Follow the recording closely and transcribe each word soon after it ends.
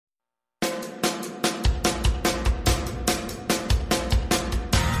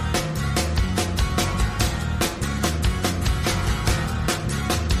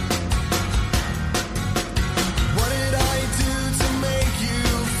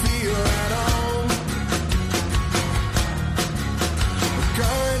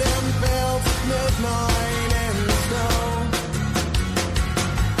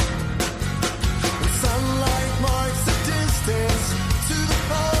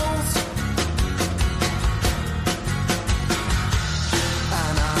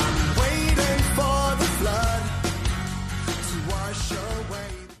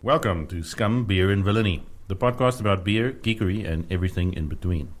Welcome to Scum, Beer and Villainy, the podcast about beer, geekery, and everything in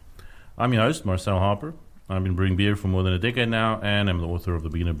between. I'm your host, Marcel Harper. I've been brewing beer for more than a decade now, and I'm the author of the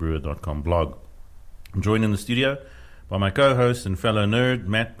BeanABrewer.com blog. I'm joined in the studio by my co-host and fellow nerd,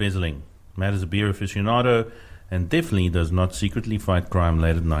 Matt Besseling. Matt is a beer aficionado and definitely does not secretly fight crime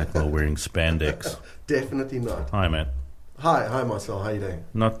late at night while wearing spandex. Definitely not. Hi, Matt. Hi, Marcel. How are you doing?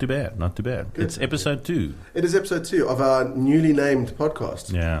 Not too bad. Good. It's episode 2. It is episode 2 of our newly named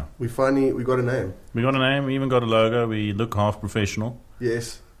podcast. Yeah. We got a name. We got a name. We even got a logo. We look half professional.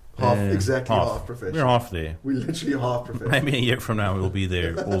 Yes. Half professional. We're half there. We're literally half professional. Maybe a year from now we'll be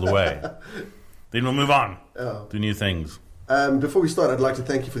there all the way. Then we'll move on to new things. Before we start, I'd like to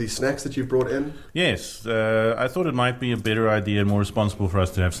thank you for these snacks that you've brought in. Yes. I thought it might be a better idea and more responsible for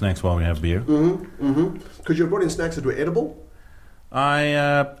us to have snacks while we have beer. Could you have brought in snacks that were edible?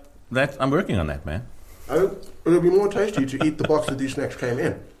 I'm working on that, man. It'll be more tasty to eat the box that these snacks came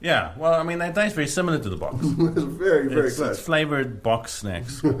in. Yeah, well, I mean, they taste very similar to the box. It's very close. It's flavored box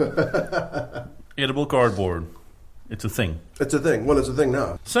snacks. Edible cardboard. It's a thing. It's a thing. Well, it's a thing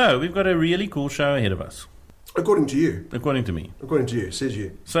now. So, we've got a really cool show ahead of us. According to you. According to me. According to you, says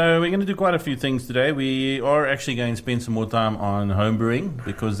you. So we're going to do quite a few things today. We are actually going to spend some more time on homebrewing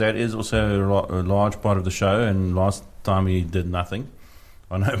because that is also a large part of the show, and last time we did nothing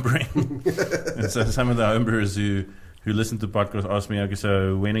on homebrewing. And so some of the homebrewers who listen to the podcast asked me, okay,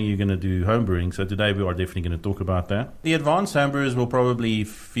 so when are you going to do homebrewing? So today we are definitely going to talk about that. The advanced homebrewers will probably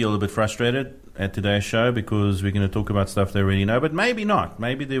feel a bit frustrated at today's show because we're going to talk about stuff they already know, but maybe not.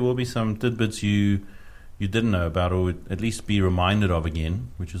 Maybe there will be some tidbits you didn't know about, or at least be reminded of again,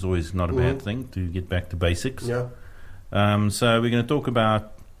 which is always not a bad thing to get back to basics. Yeah. So we're going to talk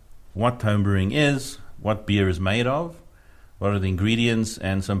about what homebrewing is, what beer is made of, what are the ingredients,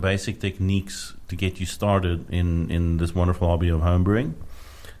 and some basic techniques to get you started in this wonderful hobby of homebrewing.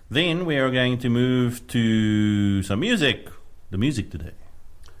 Then we are going to move to some music. The music today.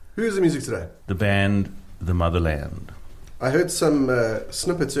 Who is the music today? The band The Motherland. I heard some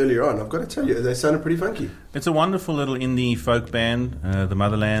snippets earlier on. I've got to tell you, they sounded pretty funky. It's a wonderful little indie folk band, The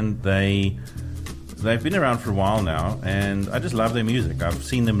Motherland. They've been around for a while now, and I just love their music. I've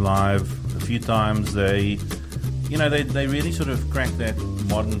seen them live a few times. They really sort of crack that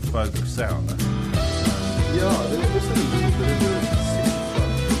modern folk sound. Yeah, there's a little bit of a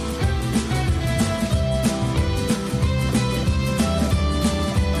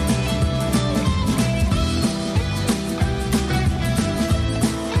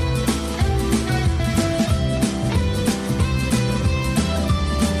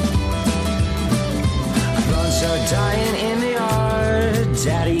dying in the yard,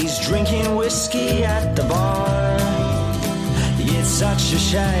 daddy's drinking whiskey at the bar. It's such a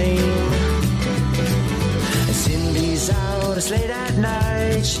shame. Cindy's out, it's late at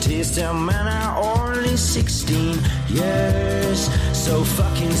night. She tears her man are only 16 years. So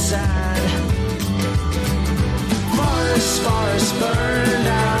fucking sad. Forest burn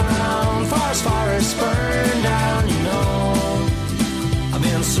down. Forest burn down. You know, I've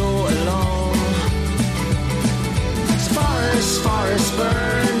been so alone. Forest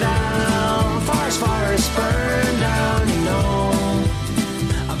burn down, forest burn down, you know,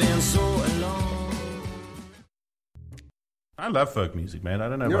 I've been so alone. I love folk music, man. I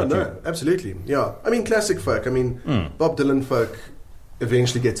don't know Yeah, about no, you. absolutely. Yeah. I mean, classic folk. I mean, Bob Dylan folk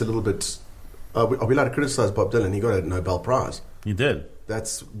eventually gets a little bit... Are we allowed to criticize Bob Dylan? He got a Nobel Prize. You did.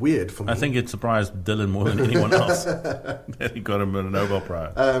 That's weird for me. I think it surprised Dylan more than anyone else that he got him a Nobel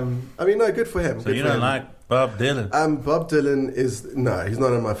Prize. I mean, no, good for him. So good you for don't him. like Bob Dylan? Bob Dylan is... No, he's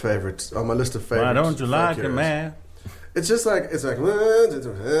not on my favorites. On my list of favorites. Why don't you folk like him, heroes. man? It's just like...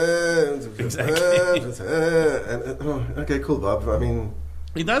 Okay, cool, Bob. I mean...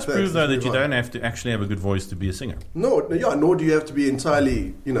 It does Thanks, prove, though, that move you on. don't have to actually have a good voice to be a singer. Nor do you have to be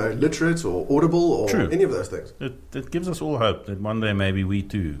entirely, literate or audible or True. any of those things. It gives us all hope that one day maybe we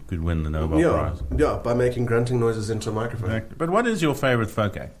too could win the Nobel Prize. Yeah, by making grunting noises into a microphone. Exactly. But what is your favorite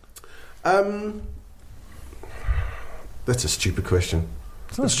folk act? That's a stupid question.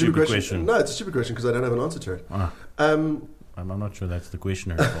 It's not a stupid question. No, it's a stupid question because I don't have an answer to it. Ah, Um, I'm not sure that's the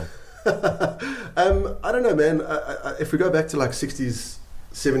questioner at all. I don't know, man. If we go back to like 60s,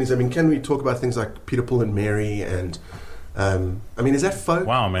 70s, I mean, can we talk about things like Peter, Paul and Mary and... I mean, is that folk?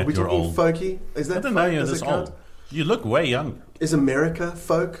 Wow, man, Are we you're talking old. folky? Is that I didn't know folk? you were Does this it count? old. You look way young. Is America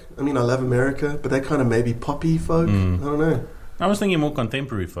folk? I mean, I love America, but they kind of maybe poppy folk. I don't know. I was thinking more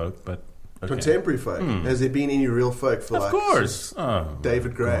contemporary folk, but okay. Contemporary folk. Has there been any real folk for Of like... course. Oh,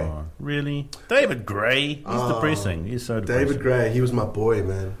 David Gray. God. Really? David Gray? He's depressing. He's so depressing. David Gray, he was my boy,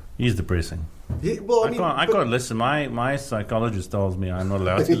 man. He's depressing. Yeah, well, I can't listen. My psychologist tells me I'm not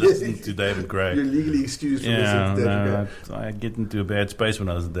allowed to listen to David Gray. You're legally excused from listening to David Gray. I get into a bad space when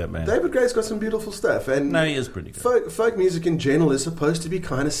I listen to that man. David Gray's got some beautiful stuff, and No, he is pretty good. folk music in general is supposed to be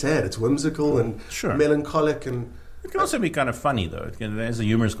kind of sad. It's whimsical and Sure. melancholic, and It can also be kind of funny, though. There's a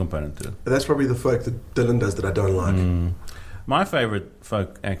humorous component to it. that's probably the folk that Dylan does that I don't like. My favorite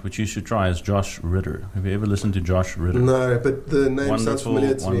folk act, which you should try, is Josh Ritter. Have you ever listened to Josh Ritter? No, but the name sounds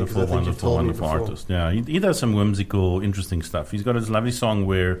familiar to me because I think you've told me before. Artist. Yeah, he does some whimsical, interesting stuff. He's got this lovely song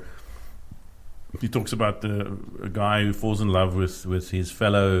where he talks about a guy who falls in love with his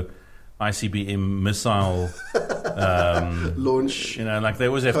fellow ICBM missile Launch. like they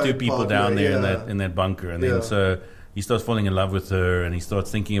always have two people partner, down there yeah. in that bunker, and Yeah. then so he starts falling in love with her, and he starts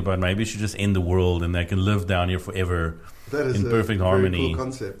thinking about maybe he should just end the world and they can live down here forever That is in a perfect very harmony. cool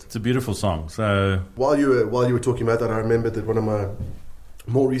concept. It's a beautiful song. So While you were talking about that, I remembered that one of my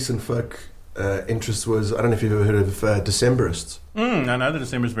more recent folk interests was, I don't know if you've ever heard of Decemberists. I know the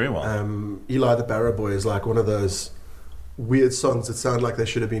Decembers very well. Eli the Barrow Boy is like one of those weird songs that sound like they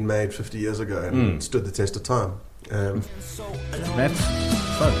should have been made 50 years ago and stood the test of time. That's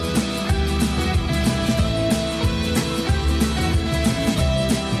fun.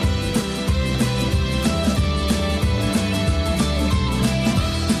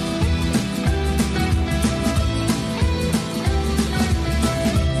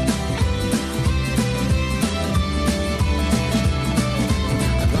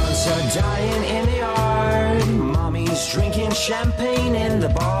 Blondes are dying in the yard. Mommy's drinking champagne in the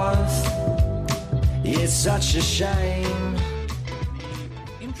bath. It's such a shame.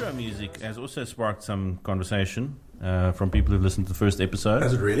 Intro music has also sparked some conversation from people who've listened to the first episode.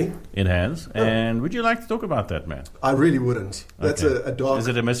 Has it really? It has. And would you like to talk about that, man? I really wouldn't. That's Okay. a dark... Is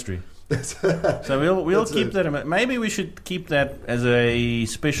it a mystery? So we'll keep that. Maybe we should keep that as a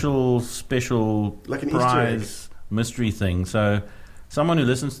special Like an Easter prize mystery thing. So someone who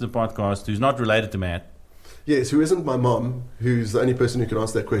listens to the podcast who's not related to Matt Yes, who isn't my mom, who's the only person who can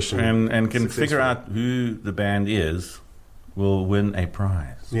answer that question. and can successfully. figure out who the band is will win a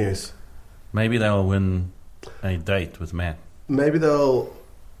prize. Yes. Maybe they'll win a date with Matt. Maybe they'll...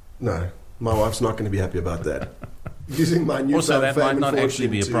 No, my wife's not going to be happy about that. Using my new Also, that fame might and not actually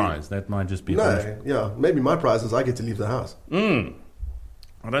be a fortune to- prize. That might just be a No, punishment. yeah. Maybe my prize is I get to leave the house.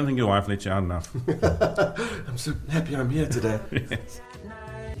 I don't think your wife lets you out enough. I'm so happy I'm here today. Yes.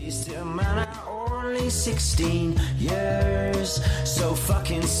 He's still man at only 16 years. So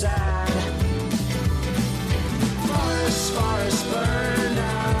fucking sad. Forest burned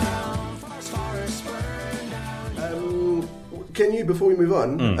down. Forest burned down. Can you, before we move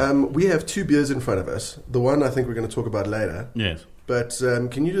on, we have two beers in front of us. The one I think we're going to talk about later. Yes. But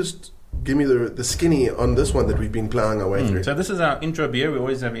can you just give me the skinny on this one that we've been plowing our way through? So this is our intro beer. We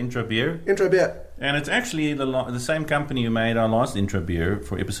always have intro beer. Intro beer. And it's actually the same company who made our last intro beer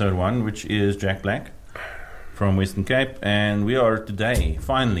for episode 1, which is Jack Black from Western Cape. And we are today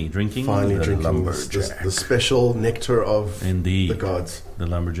finally drinking the Drinking Lumberjack. the special nectar of Indeed. the gods. The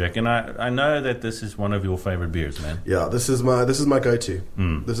Lumberjack. And I know that this is one of your favorite beers, man. Yeah, this is my go-to.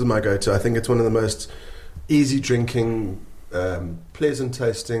 This is my go-to. I think it's one of the most easy drinking, pleasant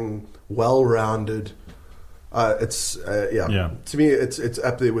tasting, well-rounded. Yeah. To me, it's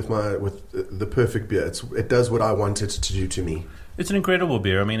up there with the perfect beer. It does what I want it to do to me. It's an incredible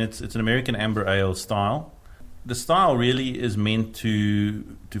beer. I mean, it's an American amber ale style. The style really is meant to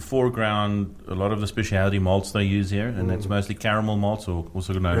foreground a lot of the specialty malts they use here, and it's mostly caramel malts, or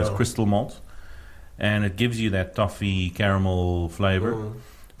also known as crystal malts. And it gives you that toffee caramel flavor.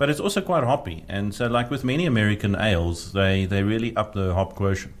 But it's also quite hoppy. And so, like with many American ales, they really up the hop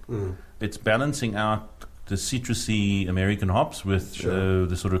quotient. It's balancing out the citrusy American hops with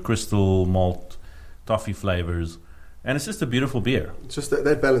the sort of crystal malt toffee flavors. And it's just a beautiful beer. It's just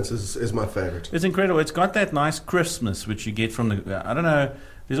that balance is my favorite. It's incredible. It's got that nice crispness which you get from the... I don't know.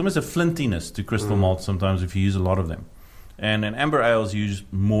 There's almost a flintiness to crystal malts sometimes if you use a lot of them. And amber ales use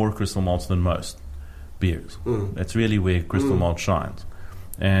more crystal malts than most beers. That's really where crystal malt shines.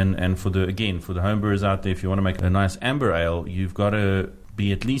 And for the homebrewers out there, if you want to make a nice amber ale, you've got to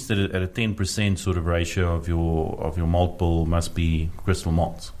be at least at a 10% sort of ratio of your malt bill must be crystal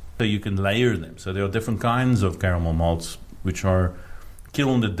malts. So you can layer them. So there are different kinds of caramel malts which are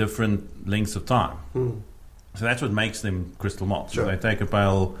kilned at different lengths of time. So that's what makes them crystal malts. So they take a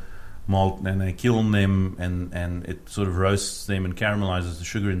pale malt and they kiln them and it sort of roasts them and caramelizes the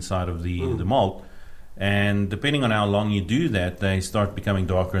sugar inside of the malt. And depending on how long you do that, they start becoming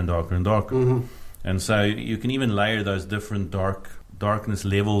darker and darker and darker. And so you can even layer those different darkness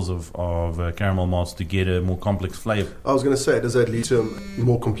levels of caramel malts to get a more complex flavor. I was going to say, does that lead to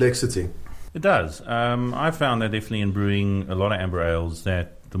more complexity? It does. I found that definitely in brewing a lot of amber ales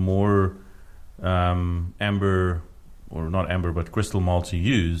that the more amber, or not amber, but crystal malts you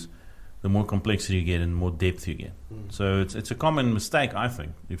use, the more complexity you get and more depth you get. So it's a common mistake, I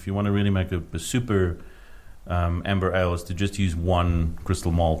think, if you want to really make a super amber ale, is to just use one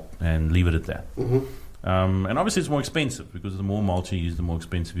crystal malt and leave it at that. And obviously it's more expensive, because the more malt you use, the more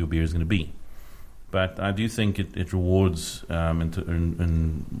expensive your beer is going to be. But I do think it rewards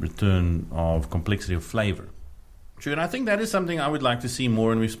in return of complexity of flavor. True, and I think that is something I would like to see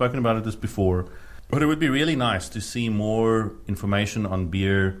more, and we've spoken about this before. But it would be really nice to see more information on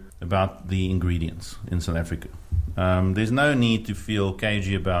beer about the ingredients in South Africa. There's no need to feel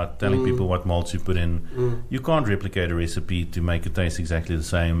cagey about telling people what malts you put in. You can't replicate a recipe to make it taste exactly the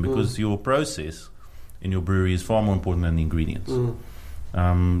same, because your process in your brewery is far more important than the ingredients.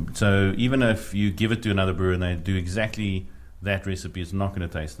 So even if you give it to another brewer and they do exactly that recipe, it's not going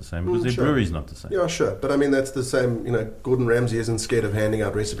to taste the same, because their brewery is not the same. Yeah, sure. But I mean, that's the same, Gordon Ramsay isn't scared of handing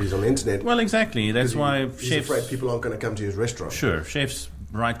out recipes on the internet. Well, exactly. That's why he's afraid people aren't going to come to his restaurant. Sure. Chefs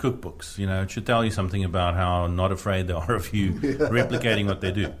write cookbooks. It should tell you something about how not afraid they are of you replicating what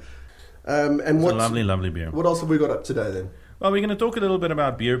they do. And it's a lovely, lovely beer. What else have we got up today then? Well, we're going to talk a little bit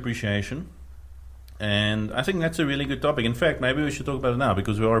about beer appreciation. And I think that's a really good topic. In fact, maybe we should talk about it now,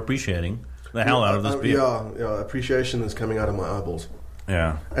 because we are appreciating the hell out of this beer. Yeah, appreciation is coming out of my eyeballs.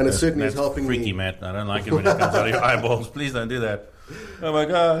 Yeah. And it certainly is helping freaky, me. Matt. I don't like it when it comes out of your eyeballs. Please don't do that. Oh, my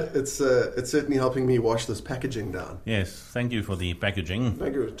God. It's certainly helping me wash this packaging down. Yes, thank you for the packaging.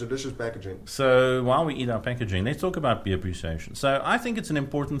 Thank you. It's delicious packaging. So while we eat our packaging, let's talk about beer appreciation. So I think it's an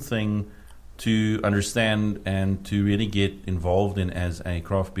important thing to understand and to really get involved in as a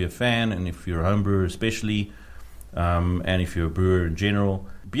craft beer fan, and if you're a home brewer especially, and if you're a brewer in general.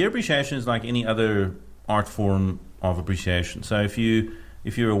 Beer appreciation is like any other art form of appreciation. So if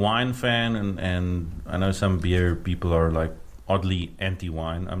you're a wine fan, and I know some beer people are like oddly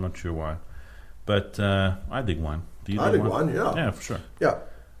anti-wine, I'm not sure why, but I dig wine. Do you? I dig wine, yeah. Yeah, for sure. Yeah.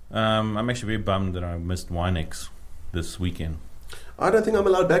 I'm actually very bummed that I missed Winex this weekend. I don't think I'm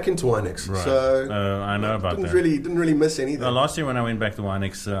allowed back into Winex. Right. So I know about that. Didn't really miss anything. Last year when I went back to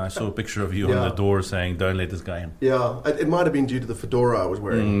Winex, I saw a picture of you on the door saying, "Don't let this guy in." Yeah, it might have been due to the fedora I was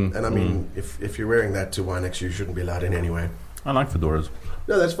wearing. And I mean, if you're wearing that to Winex, you shouldn't be allowed in anyway. I like fedoras.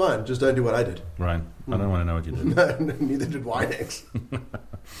 No, that's fine. Just don't do what I did. Right. I don't want to know what you did. No, neither did Winex.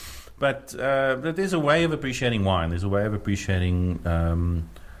 But there's a way of appreciating wine. There's a way of appreciating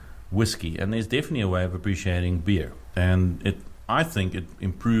whiskey. And there's definitely a way of appreciating beer. And I think it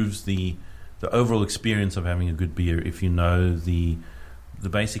improves the overall experience of having a good beer if you know the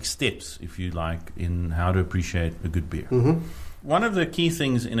basic steps, if you like, in how to appreciate a good beer. One of the key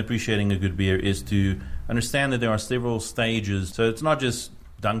things in appreciating a good beer is to understand that there are several stages. So it's not just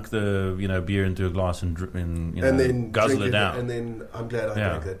dunk the beer into a glass and then guzzle it down. And then I'm glad I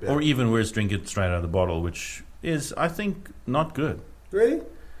drank that beer. Or even worse, drink it straight out of the bottle, which is, I think, not good. Really?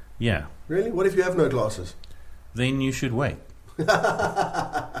 Yeah. Really? What if you have no glasses? Then you should wait.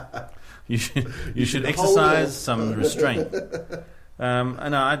 You should exercise some restraint.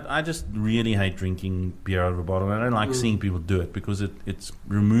 And I just really hate drinking beer out of a bottle. I don't like seeing people do it, because it's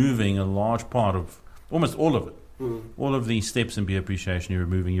removing a large part of, almost all of it. All of the steps in beer appreciation you're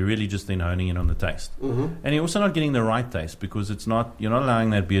removing. You're really just then honing in on the taste. And you're also not getting the right taste, because you're not allowing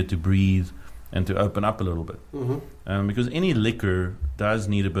that beer to breathe and to open up a little bit. Because any liquor does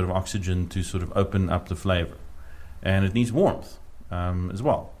need a bit of oxygen to sort of open up the flavor. And it needs warmth as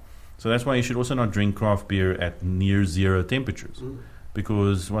well. So that's why you should also not drink craft beer at near zero temperatures.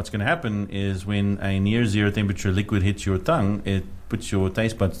 Because what's going to happen is when a near zero temperature liquid hits your tongue, it puts your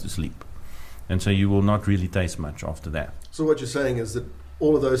taste buds to sleep. And so you will not really taste much after that. So what you're saying is that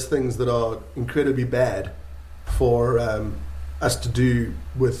all of those things that are incredibly bad for us to do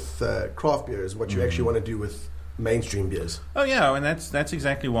with craft beer is what you actually want to do with mainstream beers. Oh yeah, and that's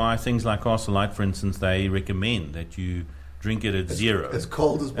exactly why things like Castle Light, for instance, they recommend that you drink it at zero. As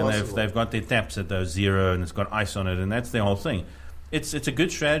cold as possible. And they've got their taps at those zero, and it's got ice on it, and that's their whole thing. It's a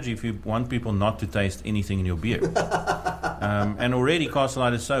good strategy if you want people not to taste anything in your beer. And already Castle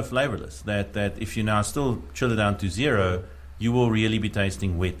Light is so flavorless that if you now still chill it down to zero, you will really be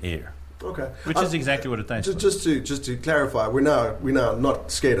tasting wet air. Okay. Which is exactly what it tastes like. Just to clarify, we're now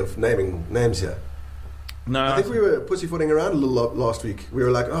not scared of naming names here. No, I think we were pussyfooting around a little last week. We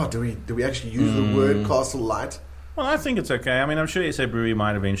were like, do we actually use the word Castle Light? Well, I think it's okay. I mean, I'm sure SA Brewery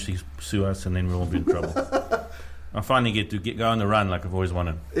might eventually sue us, and then we'll be in trouble. I finally get to go on the run like I've always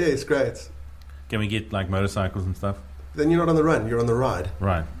wanted. Yeah, it's great. Can we get like motorcycles and stuff? Then you're not on the run, you're on the ride.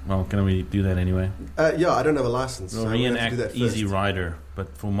 Right. Well, can we do that anyway? Yeah, I don't have a license. We'll so I'm gonna have to do reenact that Easy first. Rider,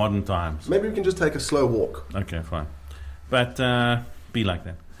 but for modern times. Maybe we can just take a slow walk. Okay, fine. But be like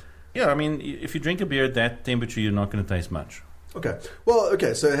that. Yeah, I mean, if you drink a beer at that temperature, you're not going to taste much. Okay. Well,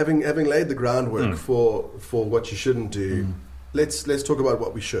 okay. So having laid the groundwork for what you shouldn't do, let's talk about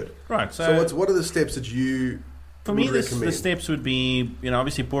what we should. Right. So what are the steps that you for me? would The recommend? steps would be,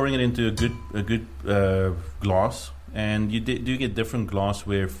 obviously pouring it into a good glass, and you do get different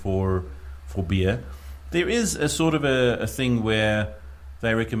glassware for beer. There is a sort of a thing where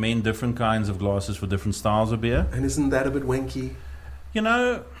they recommend different kinds of glasses for different styles of beer. And isn't that a bit wanky?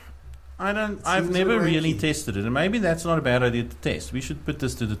 I've never really tested it, and maybe that's not a bad idea to test. We should put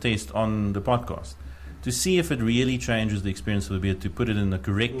this to the test on the podcast to see if it really changes the experience of the beer to put it in the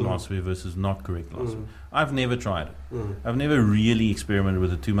correct glassware versus not correct glassware. I've never tried it. I've never really experimented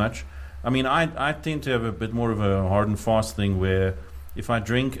with it too much. I mean, I tend to have a bit more of a hard and fast thing where if I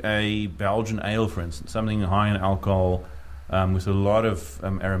drink a Belgian ale, for instance, something high in alcohol with a lot of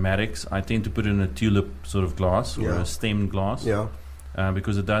aromatics, I tend to put it in a tulip sort of glass or a stemmed glass. Yeah.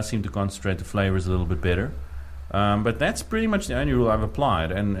 Because it does seem to concentrate the flavors a little bit better. But that's pretty much the only rule I've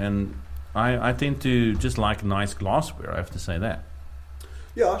applied. And I tend to just like nice glassware, I have to say that.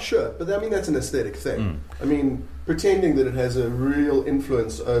 Yeah, sure. But I mean, that's an aesthetic thing. I mean, pretending that it has a real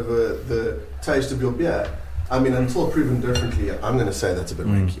influence over the taste of your beer, I mean, until proven differently, I'm going to say that's a bit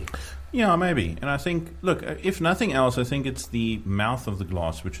wanky. Yeah, maybe. And I think, look, if nothing else, I think it's the mouth of the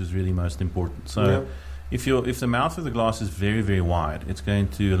glass which is really most important. So if the mouth of the glass is very, very wide, it's going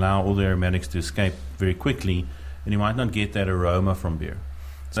to allow all the aromatics to escape very quickly, and you might not get that aroma from beer.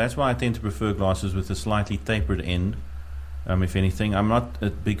 So that's why I tend to prefer glasses with a slightly tapered end, if anything. I'm not a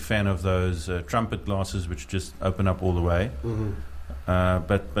big fan of those trumpet glasses which just open up all the way.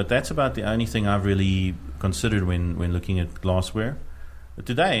 But that's about the only thing I've really considered when looking at glassware. But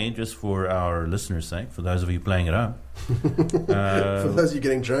today, just for our listeners' sake, for those of you playing at home, for those of you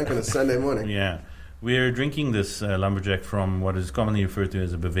getting drunk on a Sunday morning, we're drinking this Lumberjack from what is commonly referred to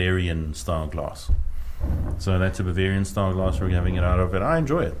as a Bavarian style glass. So that's a Bavarian style glass we're having it out of, and I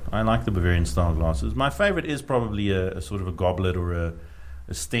enjoy it. I like the Bavarian style glasses. My favorite is probably a sort of a goblet or a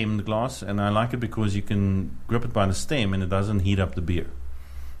stemmed glass, and I like it because you can grip it by the stem and it doesn't heat up the beer.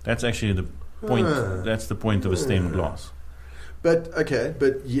 That's actually the point. That's the point of a stemmed glass. But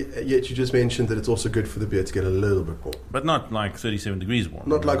yet you just mentioned that it's also good for the beer to get a little bit warm. But not like 37 degrees warm.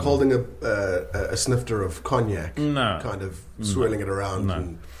 Not like holding a snifter of cognac, kind of swirling it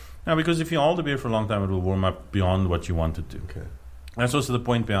around. No, because if you hold the beer for a long time, it will warm up beyond what you want it to. Okay. That's also the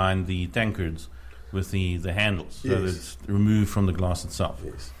point behind the tankards with the handles, so that it's removed from the glass itself.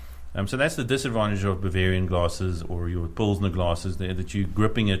 Yes. So that's the disadvantage of Bavarian glasses or your Pilsner glasses, that you're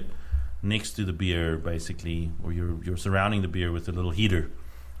gripping it next to the beer, basically, or you're surrounding the beer with a little heater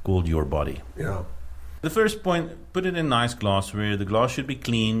called your body. Yeah. The first point, put it in nice glassware. The glass should be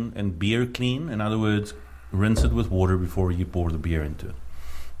clean and beer clean. In other words, rinse it with water before you pour the beer into it.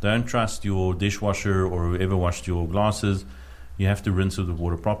 Don't trust your dishwasher or whoever washed your glasses. You have to rinse it with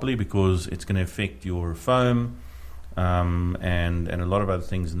water properly because it's going to affect your foam and a lot of other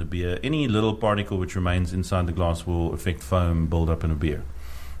things in the beer. Any little particle which remains inside the glass will affect foam build up in a beer.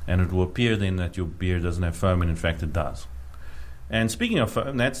 And it will appear then that your beer doesn't have foam, and in fact it does. And speaking of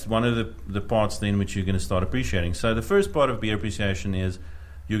foam, that's one of the parts then which you're going to start appreciating. So the first part of beer appreciation is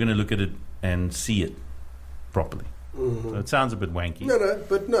you're going to look at it and see it properly. So it sounds a bit wanky. But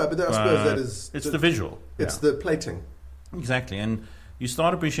I suppose that is... It's the visual. It's the plating. Exactly. And you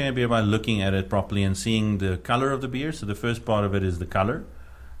start appreciating beer by looking at it properly and seeing the color of the beer. So the first part of it is the color.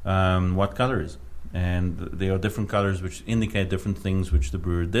 What color is it? And there are different colors which indicate different things which the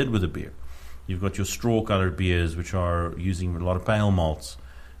brewer did with the beer. You've got your straw-colored beers, which are using a lot of pale malts.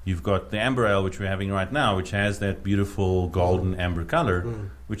 You've got the amber ale, which we're having right now, which has that beautiful golden amber color,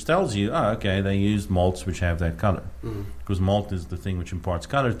 which tells you, they used malts which have that color. Because malt is the thing which imparts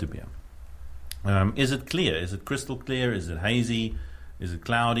color to beer. Is it clear? Is it crystal clear? Is it hazy? Is it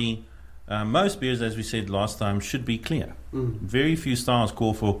cloudy? Most beers, as we said last time, should be clear. Very few styles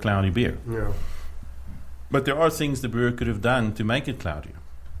call for cloudy beer. Yeah. But there are things the brewer could have done to make it cloudier.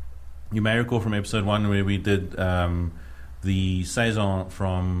 You may recall from episode 1 where we did the Saison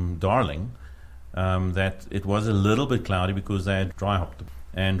from Darling, that it was a little bit cloudy because they had dry hopped it.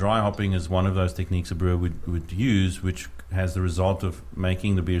 And dry hopping is one of those techniques a brewer would use, which has the result of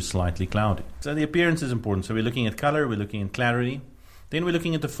making the beer slightly cloudy. So the appearance is important. So we're looking at color, we're looking at clarity. Then we're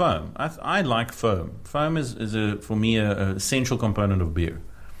looking at the foam. I like foam. Foam is for me, an essential component of beer.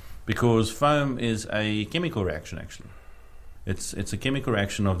 Because foam is a chemical reaction, actually. It's a chemical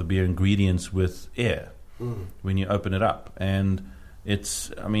reaction of the beer ingredients with air. when you open it up. And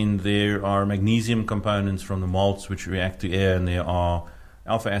there are magnesium components from the malts which react to air, and there are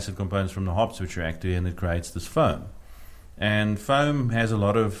alpha acid components from the hops which react to air, and it creates this foam. And foam has a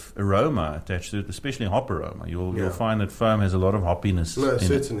lot of aroma attached to it, especially hop aroma. You'll find that foam has a lot of hoppiness. No, in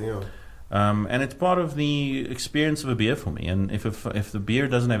certainly, it. And it's part of the experience of a beer for me. And if the beer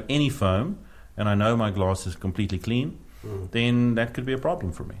doesn't have any foam, and I know my glass is completely clean, then that could be a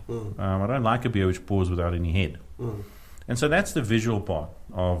problem for me. I don't like a beer which pours without any head. And so that's the visual part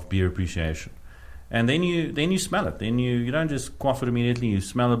of beer appreciation. And then you smell it. Then you don't just quaff it immediately. You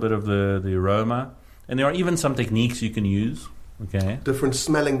smell a bit of the aroma. And there are even some techniques you can use. Okay, different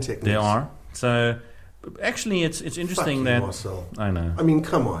smelling techniques. There are. So actually, it's interesting that Marcel. I know. I mean,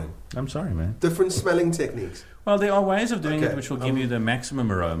 come on. I'm sorry, man. Different smelling techniques. Well, there are ways of doing it which will give you the maximum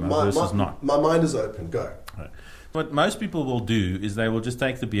aroma versus not. My mind is open. Go. Right. What most people will do is they will just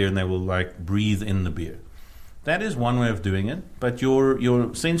take the beer and they will breathe in the beer. That is one way of doing it, but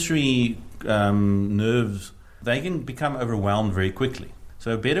your sensory nerves, they can become overwhelmed very quickly.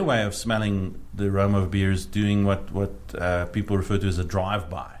 So a better way of smelling the aroma of beer is doing what people refer to as a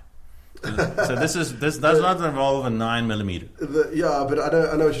drive-by. So this does not involve a 9mm. But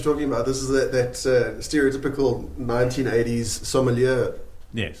I know what you're talking about. This is that stereotypical 1980s sommelier.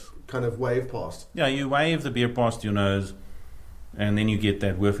 Yes. Kind of wave past. Yeah, you wave the beer past your nose, and then you get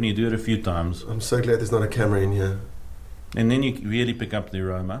that whiff, and you do it a few times. I'm so glad there's not a camera in here. And then you really pick up the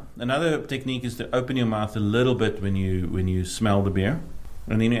aroma. Another technique is to open your mouth a little bit when you smell the beer,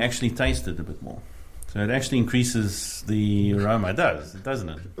 and then you actually taste it a bit more. So it actually increases the aroma. It does, doesn't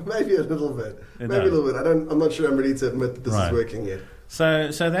it? Maybe a little bit. A little bit. I'm not sure I'm ready to admit that this is working yet. So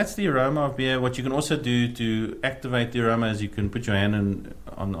that's the aroma of beer. What you can also do to activate the aroma is you can put your hand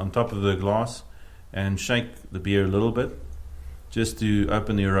on top of the glass and shake the beer a little bit, just to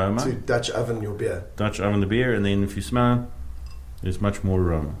open the aroma. To Dutch oven your beer. Dutch oven the beer, and then if you smell it, there's much more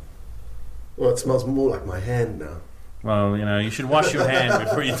aroma. Well, it smells more like my hand now. Well, you should wash your hand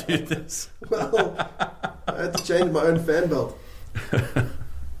before you do this. Well, I had to change my own fan belt.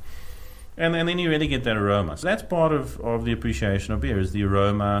 and then you really get that aroma. So that's part of the appreciation of beer, is the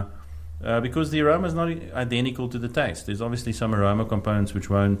aroma, because the aroma is not identical to the taste. There's obviously some aroma components which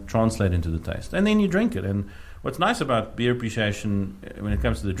won't translate into the taste. And then you drink it. And what's nice about beer appreciation when it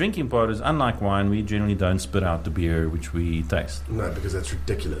comes to the drinking part is, unlike wine, we generally don't spit out the beer which we taste. No, because that's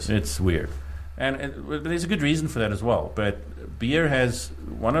ridiculous. It's weird. And there's a good reason for that as well. But beer has,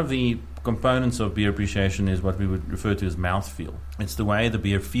 one of the components of beer appreciation is what we would refer to as mouthfeel. It's the way the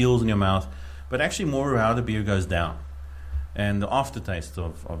beer feels in your mouth, but actually more how the beer goes down and the aftertaste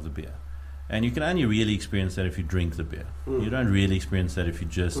of the beer. And you can only really experience that if you drink the beer. You don't really experience that if you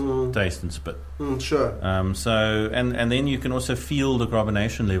just taste and spit. Sure. And then you can also feel the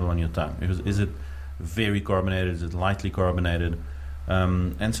carbonation level on your tongue. Is it very carbonated? Is it lightly carbonated?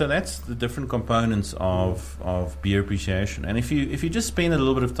 And so that's the different components of beer appreciation. And if you just spend a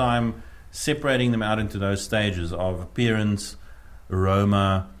little bit of time separating them out into those stages of appearance,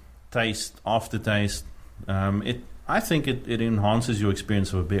 aroma, taste, aftertaste, I think it enhances your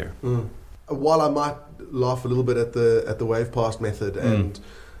experience of a beer. While I might laugh a little bit at the wave past method and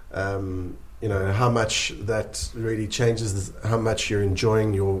how much that really changes how much you're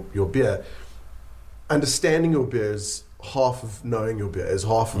enjoying your beer, understanding your beer is half of knowing your beer, is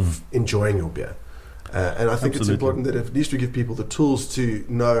half of enjoying your beer. And I think It's important that at least we give people the tools to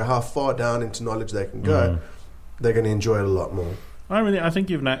know how far down into knowledge they can go, they're going to enjoy it a lot more. I think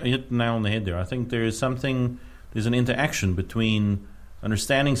you've hit the nail on the head there. I think there's an interaction between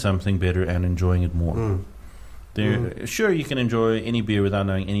understanding something better and enjoying it more. Sure, you can enjoy any beer without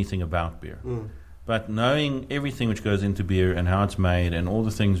knowing anything about beer. But knowing everything which goes into beer and how it's made and all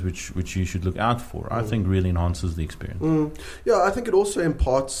the things which you should look out for, I think really enhances the experience. Yeah, I think it also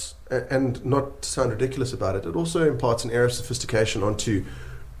imparts, and not to sound ridiculous about it, it also imparts an air of sophistication onto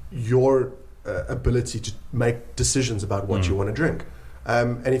your ability to make decisions about what you want to drink.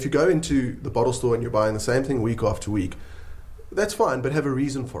 And if you go into the bottle store and you're buying the same thing week after week, that's fine, but have a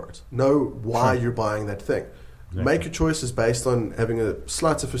reason for it. Know why you're buying that thing. Exactly. Make your choices based on having a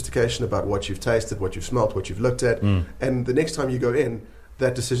slight sophistication about what you've tasted, what you've smelt, what you've looked at. And the next time you go in,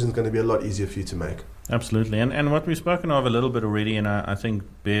 that decision is going to be a lot easier for you to make. Absolutely. And what we've spoken of a little bit already, and I think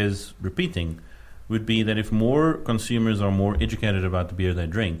bears repeating, would be that if more consumers are more educated about the beer they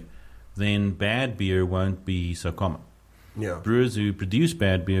drink, then bad beer won't be so common. Yeah. Brewers who produce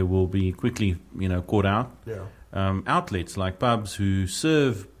bad beer will be quickly, caught out. Yeah. Outlets like pubs who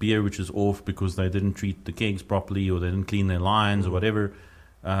serve beer which is off because they didn't treat the kegs properly or they didn't clean their lines or whatever,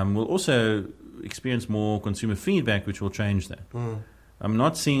 will also experience more consumer feedback which will change that. I'm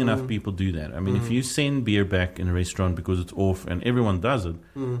not seeing enough people do that. I mean, if you send beer back in a restaurant because it's off, and everyone does it,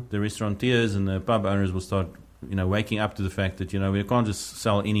 the restaurateurs and the pub owners will start, waking up to the fact that, we can't just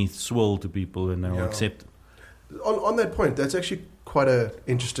sell any swill to people and they'll accept it. On that point, that's actually quite an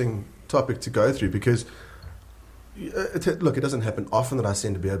interesting topic to go through because, look, it doesn't happen often that I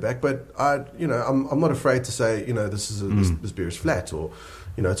send a beer back, but I'm not afraid to say, this beer is flat, or,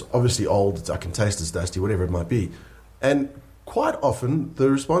 it's obviously old, I can taste it's dusty, whatever it might be. And quite often the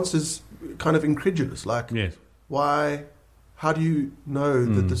response is kind of incredulous, like, yes. Why? How do you know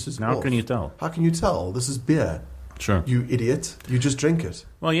that this is How off? can you tell? How can you tell? This is beer. Sure. You idiot. You just drink it.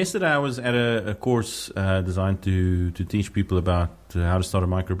 Well, yesterday I was at a course designed to teach people about how to start a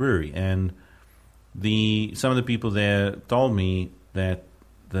microbrewery, and some of the people there told me that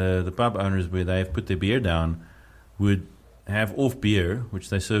the pub owners where they've put their beer down would have off beer, which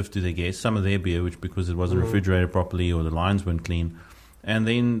they serve to their guests, some of their beer, which because it wasn't refrigerated properly or the lines weren't clean, and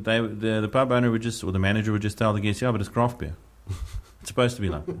then the pub owner would just, or the manager would just tell the guests, but it's craft beer. It's supposed to be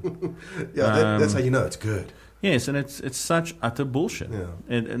like that. That's how you know it's good. Yes, and it's such utter bullshit. Yeah.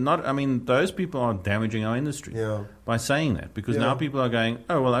 Those people are damaging our industry by saying that, because now people are going,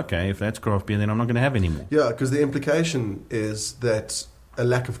 oh, well, okay, if that's craft beer, then I'm not going to have any more. Yeah, because the implication is that a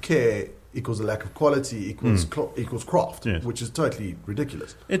lack of care equals a lack of quality equals craft, which is totally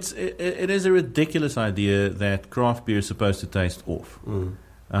ridiculous. It is a ridiculous idea that craft beer is supposed to taste off,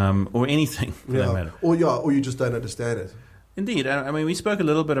 or anything for that matter. Or you just don't understand it. Indeed. We spoke a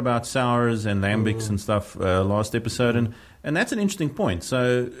little bit about sours and lambics and stuff last episode, and that's an interesting point.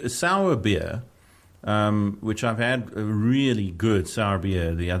 So a sour beer, which I've had a really good sour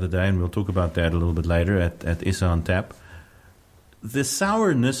beer the other day, and we'll talk about that a little bit later at Issa on Tap. The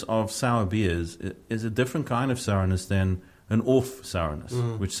sourness of sour beers is a different kind of sourness than an off sourness,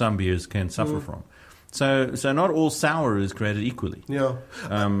 which some beers can suffer from. So not all sour is created equally. Yeah.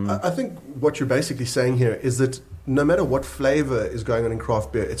 I think what you're basically saying here is that no matter what flavor is going on in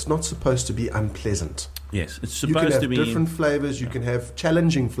craft beer, it's not supposed to be unpleasant. Yes, it's supposed to be. You can have different flavors, you can have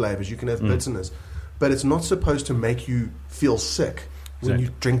challenging flavors, you can have bitterness, but it's not supposed to make you feel sick when you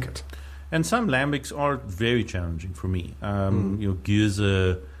drink it. And some lambics are very challenging for me. Your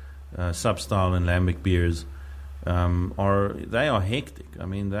Geuze sub-style and lambic beers are hectic.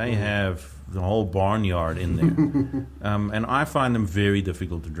 They have the whole barnyard in there. And I find them very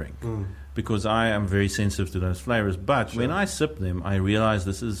difficult to drink because I am very sensitive to those flavors. But when I sip them, I realize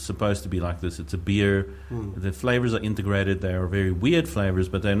this is supposed to be like this. It's a beer. The flavors are integrated. They are very weird flavors,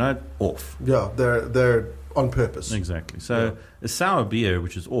 but they're not off. Yeah, they're on purpose. Exactly. So a sour beer,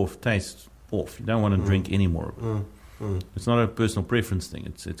 which is off, tastes off. You don't want to drink any more of it. It's not a personal preference thing.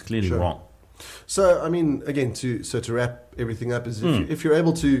 It's clearly wrong. So, again, to wrap everything up, is if you're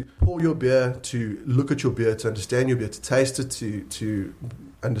able to pour your beer, to look at your beer, to understand your beer, to taste it, to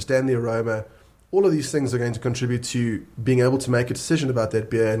understand the aroma, all of these things are going to contribute to being able to make a decision about that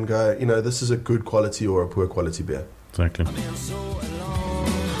beer and go, this is a good quality or a poor quality beer. Exactly.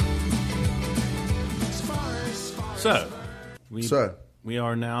 So, we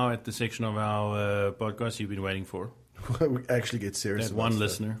are now at the section of our podcast you've been waiting for. We actually get serious. That one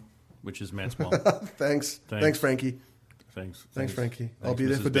listener, which is Matt's mom. Thanks, Frankie. Thanks, Frankie. I'll be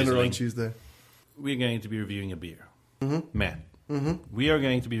there for dinner on Tuesday. We're going to be reviewing a beer. Matt, we are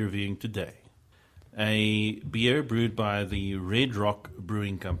going to be reviewing today a beer brewed by the Red Rock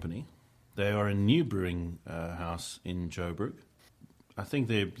Brewing Company. They are a new brewing house in Joburg. I think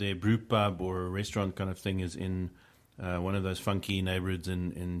their brew pub or restaurant kind of thing is in one of those funky neighborhoods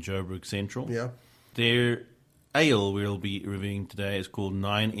in Joburg Central. Yeah. Their ale we'll be reviewing today is called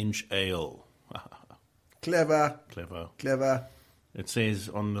 9-Inch Ale. Clever. It says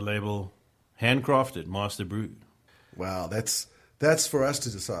on the label, handcrafted, master brewed. Wow, that's for us to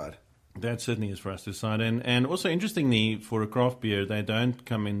decide. That certainly is for us to decide. And also, interestingly, for a craft beer, they don't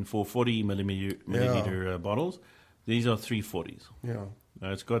come in for 40 milliliter bottles. These are 340s. Yeah.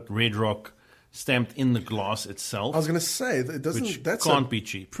 It's got Red Rock stamped in the glass itself. I was going to say, that can't be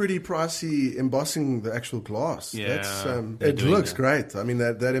cheap. Pretty pricey embossing the actual glass. Yeah, it looks great.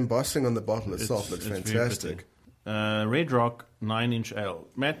 That embossing on the bottle itself looks fantastic. Red Rock 9-Inch Ale.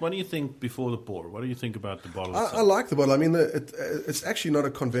 Matt, what do you think before the pour? What do you think about the bottle itself? I like the bottle. It's actually not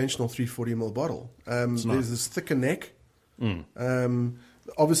a conventional 340ml bottle. There's this thicker neck.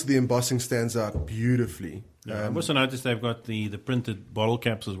 Obviously, the embossing stands out beautifully. Yeah, I've also noticed they've got the printed bottle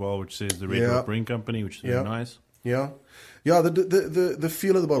caps as well, which says the Red Rock Brewing Company, which is very nice. Yeah. The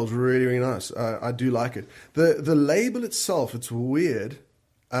feel of the bottle is really, really nice. I do like it. The label itself, it's weird.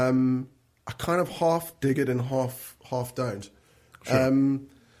 I kind of half dig it and half don't. Sure.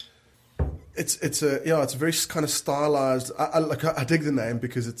 It's a very kind of stylized. I dig the name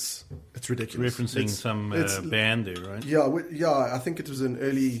because it's ridiculous. Referencing some band there, right? I think it was an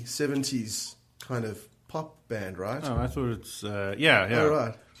early 70s kind of pop band, right? Oh, I thought it's yeah. Oh,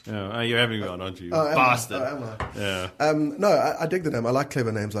 right. Yeah, you're having me on, aren't you? Bastard. Am I? Yeah. No, I dig the name. I like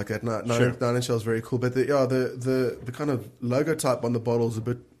clever names like that. Nine Inch Nails is very cool. But the kind of logo type on the bottle is a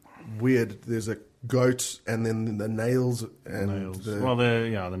bit weird. There's a goat and then the nails and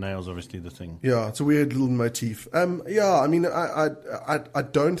the nails obviously the thing. Yeah, it's a weird little motif. I mean, I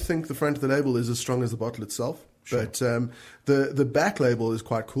don't think the front of the label is as strong as the bottle itself. Sure. But the back label is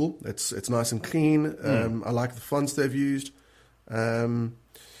quite cool. It's nice and clean. I like the fonts they've used.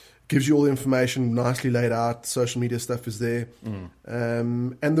 Gives you all the information nicely laid out. Social media stuff is there.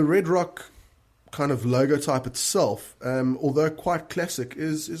 And the Red Rock kind of logo type itself, although quite classic,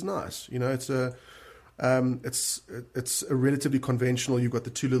 is nice. You know, it's a relatively conventional. You've got the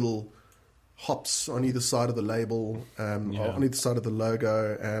two little hops on either side of the label, on either side of the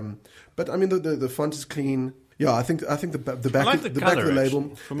logo. But I mean, the font is clean. Yeah, I think the back I like the back color, of the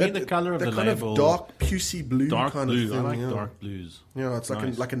label. For me, the color of the kind label, of dark pucey blue dark kind blue. of thing. I like dark blues. Yeah, it's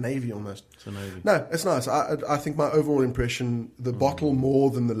nice. like a navy almost. It's a navy. No, it's nice. I think my overall impression, the bottle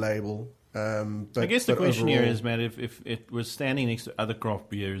more than the label. But, I guess the question overall, here is, Matt, if it was standing next to other craft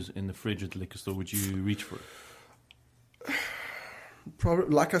beers in the fridge at the liquor store, would you reach for it? Probably,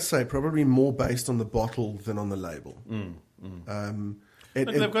 like I say, probably more based on the bottle than on the label. Look,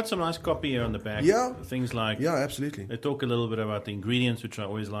 they've got some nice copy here on the back. Yeah. Things like... Yeah, absolutely. They talk a little bit about the ingredients, which I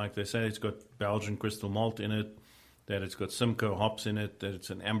always like. They say it's got Belgian crystal malt in it, that it's got Simcoe hops in it, that it's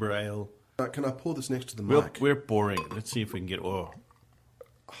an amber ale. Can I pour this next to the mic? We're pouring it. Let's see if we can get... Oh,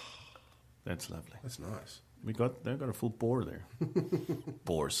 that's lovely. That's nice. They've got a full pour there.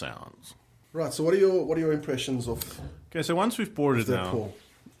 Pour sounds. Right, so what are your impressions of... Okay, so once we've poured it that now, pour?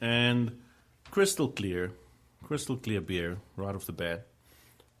 and crystal clear beer right off the bat.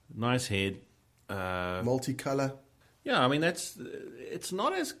 Nice head. Multicolour. Yeah, I mean, it's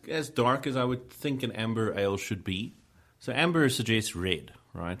not as dark as I would think an amber ale should be. So amber suggests red,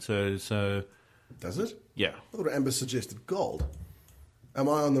 right? So does it? Yeah. I thought amber suggested gold. Am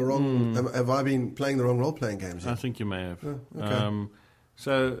I on the wrong... Have I been playing the wrong role-playing games here? I think you may have. Oh, okay.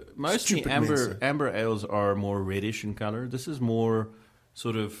 So mostly Stupid amber ales are more reddish in color. This is more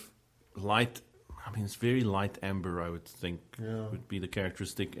sort of light. I mean, it's very light amber, I would think, would be the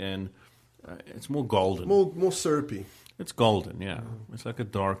characteristic. And it's more golden. More syrupy. It's golden, yeah. It's like a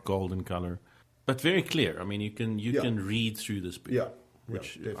dark golden color. But very clear. I mean, you can read through this beer. Yeah.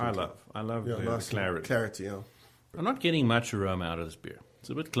 Which definitely. I love. I love the nice clarity. Clarity, yeah. I'm not getting much aroma out of this beer. It's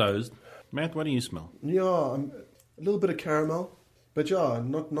a bit closed. Matt, what do you smell? Yeah, a little bit of caramel. But yeah,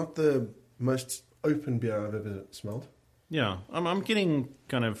 not the most open beer I've ever smelled. Yeah, I'm getting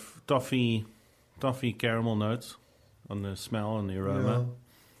kind of toffee caramel notes on the smell and the aroma.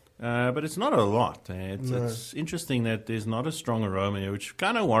 Yeah. But it's not a lot. It's interesting that there's not a strong aroma here, which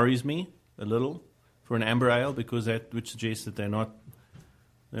kind of worries me a little for an amber ale, because that would suggest that they're not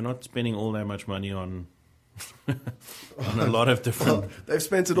spending all that much money on a lot of different. Well, they've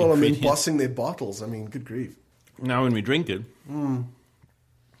spent it all on embossing their bottles. I mean, good grief. Now, when we drink it,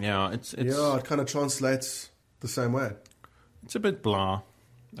 it's it kind of translates the same way. It's a bit blah,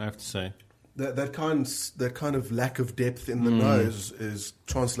 I have to say. That kind of lack of depth in the nose is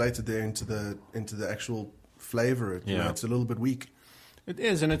translated there into the actual flavour. You know, it's a little bit weak. It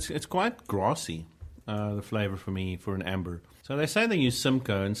is, and it's quite grassy, the flavour for me, for an amber. So they say they use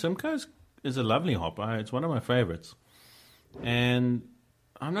Simcoe, and Simcoe is a lovely hop. It's one of my favourites. And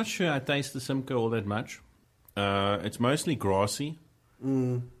I'm not sure I taste the Simcoe all that much. It's mostly grassy.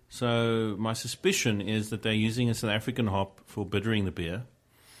 So my suspicion is that they're using a South African hop for bittering the beer.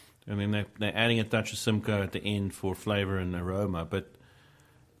 I mean, they're adding a touch of Simcoe at the end for flavour and aroma. But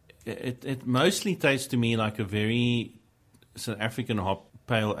it mostly tastes to me like a very South African hop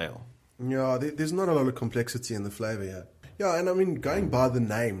pale ale. Yeah, there's not a lot of complexity in the flavour yet. Yeah, and I mean, going by the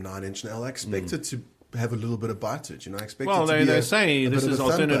name 9 Inch Nail, I expect it to have a little bit of bite to it. You know, I expect it to be they say this is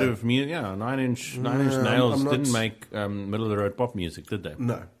alternative music. Yeah, 9 Inch Nails didn't make middle of the road pop music, did they?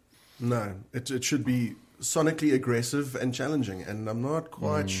 No. It should be sonically aggressive and challenging, and I'm not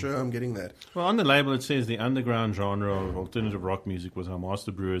quite sure I'm getting that. Well, on the label it says the underground genre of alternative rock music was our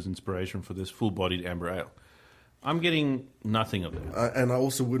master brewer's inspiration for this full-bodied amber ale. I'm getting nothing of that. And I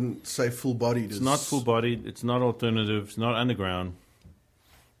also wouldn't say full-bodied. It's not full-bodied. It's not alternative. It's not underground.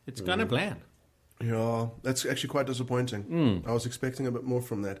 It's kind of bland. Yeah, that's actually quite disappointing. I was expecting a bit more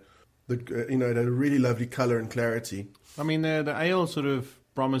from that. It had a really lovely colour and clarity. I mean, the ale sort of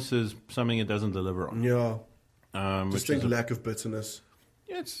promises something it doesn't deliver on. Yeah. Distinct lack of bitterness.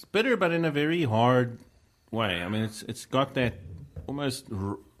 Yeah, it's bitter, but in a very hard way. I mean, it's got that almost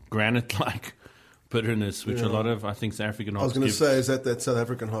granite-like bitterness, which a lot of, I think, South African hops I was going to give. say, is that South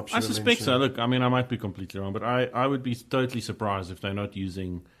African hop? I suspect so. Look, I mean, I might be completely wrong, but I would be totally surprised if they're not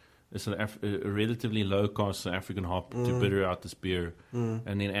using a relatively low-cost South African hop to bitter out this beer, and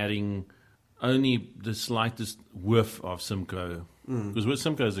then adding only the slightest whiff of Simcoe. Because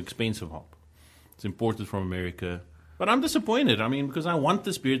Simcoe is an expensive hop. It's imported from America. But I'm disappointed. I mean, because I want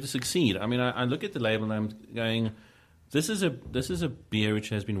this beer to succeed. I mean, I look at the label and I'm going, this is a beer which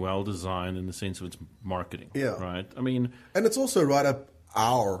has been well designed in the sense of its marketing. Yeah. Right? I mean, and it's also right up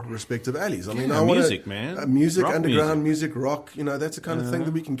our respective alleys. I mean, yeah, I want music, man. Music, Rock underground music, rock. You know, that's the kind of thing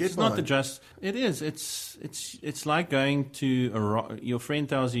that we can get it's behind. not the just. It is. It's like going to a rock. Your friend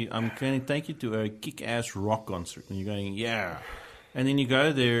tells you, "I'm going to take you to a kick-ass rock concert," and you're going, "Yeah," and then you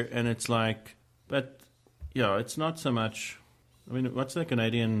go there, and it's like, but yeah, it's not so much. I mean, what's the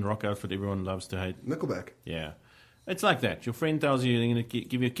Canadian rock outfit everyone loves to hate? Nickelback. Yeah. It's like that. Your friend tells you they're going to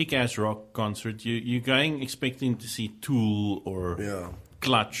give you a kick-ass rock concert. You're going expecting to see Tool or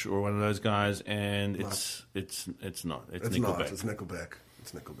Clutch or one of those guys, and it's not. It's Nickelback. Not. It's Nickelback.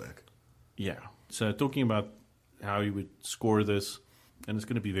 It's Nickelback. Yeah. So talking about how you would score this, and it's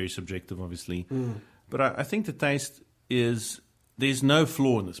going to be very subjective, obviously, but I think the taste is there's no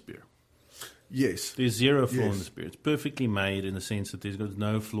flaw in this beer. Yes. There's zero flaw in this beer. It's perfectly made in the sense that there's got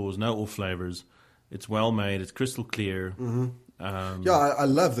no flaws, no off flavors. It's well made. It's crystal clear. I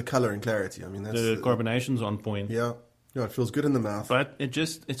love the color and clarity. I mean, that's the carbonation's on point. Yeah, it feels good in the mouth. But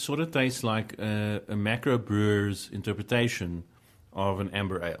it sort of tastes like a macro brewer's interpretation of an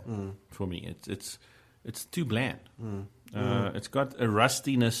amber ale for me. It's too bland. It's got a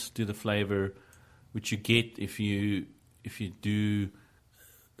rustiness to the flavor, which you get if you do.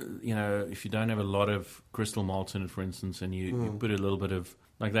 If you don't have a lot of crystal malts in it, for instance, and you put a little bit of,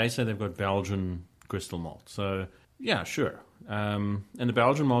 like they say, they've got Belgian crystal malt. So, yeah, sure. And the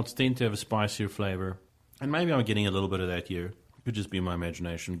Belgian malts tend to have a spicier flavor. And maybe I'm getting a little bit of that here. Could just be my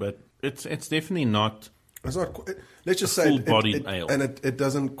imagination. But it's definitely not. It's not. Let's just say full-bodied ale, and it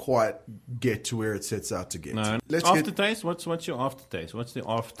doesn't quite get to where it sets out to get. No. Aftertaste. What's your aftertaste? What's the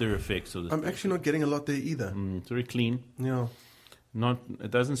after effects of this? I'm actually not getting a lot there either. It's very clean. Yeah.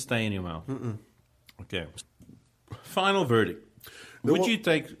 It doesn't stay in your mouth. Okay. Final verdict. Would you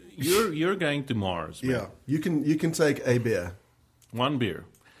take? You're going to Mars. Man. Yeah. You can take a beer. One beer.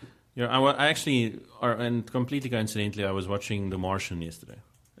 Yeah. And completely coincidentally, I was watching The Martian yesterday,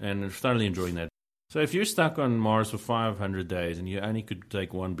 and thoroughly enjoying that. So if you're stuck on Mars for 500 days and you only could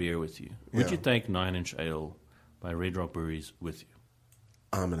take one beer with you, would you take 9 Inch Ale by Red Rock Breweries with you?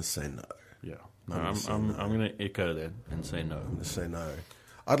 I'm going to say no. Yeah. I'm going to echo that and say no. I'm going to say no.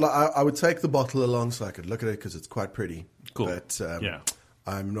 I would take the bottle along so I could look at it because it's quite pretty. Cool. But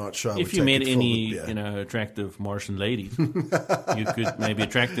I'm not sure. If you met any attractive Martian ladies, you could maybe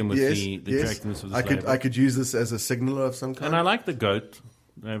attract them with the attractiveness of the flavor. I could use this as a signaler of some kind. And I like the goat.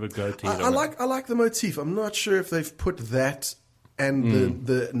 They have a goat head. I like the motif. I'm not sure if they've put that and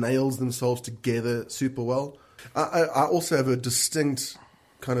the nails themselves together super well. I also have a distinct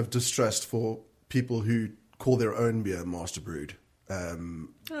kind of distrust for people who call their own beer master brewed.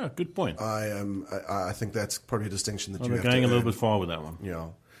 Good point. I think that's probably a distinction that you have to going a little earn. bit far with that one. Yeah,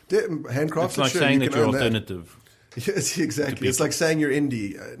 handcrafted. It's like saying that you're alternative. Yes, exactly. It's like saying you're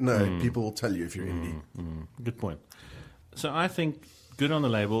indie. People will tell you if you're indie. Good point. So I think good on the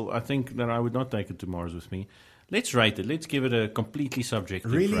label. I think that I would not take it to Mars with me. Let's rate it. Let's give it a completely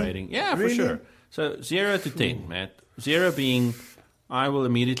subjective rating. Yeah, for sure. So 0 to 10, Matt. 0 being I will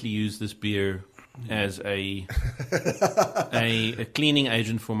immediately use this beer as a cleaning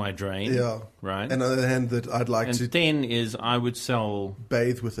agent for my drain. Yeah. Right? And on the other hand, that I'd like to... 10 is I would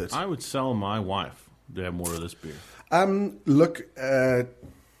bathe with it. I would sell my wife to have more of this beer. Look,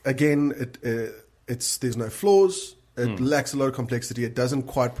 again, there's no flaws. It lacks a lot of complexity. It doesn't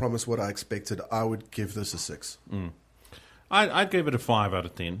quite promise what I expected. I would give this a 6. I'd give it a 5 out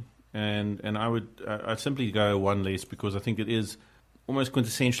of 10. And I'd simply go one less because I think it is almost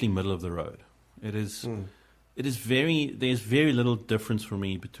quintessentially middle of the road. It is there's very little difference for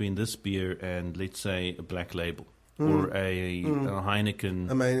me between this beer and, let's say, a Black Label or a Heineken.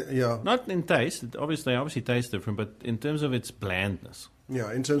 I mean, yeah. Not in taste. It obviously tastes different, but in terms of its blandness.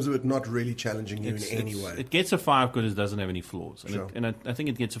 Yeah, in terms of it not really challenging you in any way. It gets a 5 because it doesn't have any flaws. And, sure. I think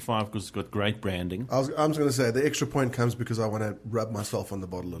it gets a 5 because it's got great branding. I was going to say, the extra point comes because I want to rub myself on the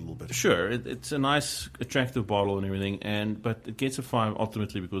bottle a little bit. Sure, it's a nice, attractive bottle and everything, but it gets a 5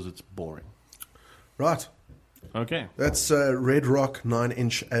 ultimately because it's boring. Right. Okay. That's Red Rock 9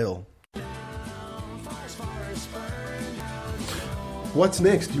 Inch Ale. What's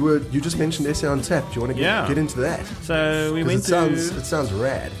next? You just mentioned SA on Tap. Do you want to get into that? So we went it sounds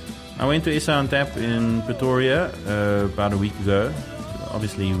rad. I went to SA on Tap in Pretoria about a week ago.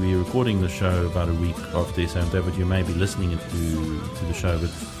 Obviously, we're recording the show about a week after SA on Tap, but you may be listening to the show a bit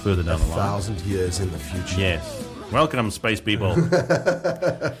further down the line. 1,000 years in the future. Yes. Welcome, space people.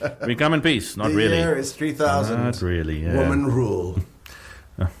 We come in peace. Not really. The year is 3000. Not really. Yeah. Woman rule.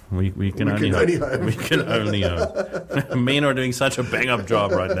 We can only hope. We can only hope. Men are doing such a bang-up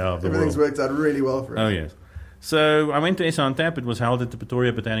job right now of the Everything's world. worked out really well for us. Oh, yes. So I went to SA on Tap. It was held at the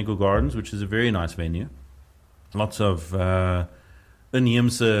Pretoria Botanical Gardens, which is a very nice venue. Lots of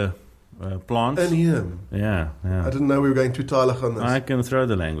inheemse plants. Inheem. Yeah. I didn't know we were going too Thailand on this. I can throw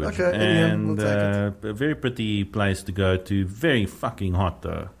the language. Okay, and we'll take a very pretty place to go to. Very fucking hot,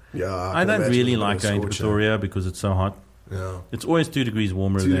 though. Yeah, I don't really like going to Pretoria because it's so hot. Yeah. It's always 2 degrees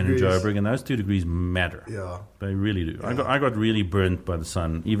warmer than in Joburg, and those 2 degrees matter. Yeah. They really do. Yeah. I got really burnt by the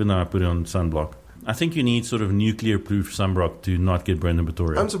sun, even though I put on sunblock. I think you need sort of nuclear-proof sunblock to not get burned in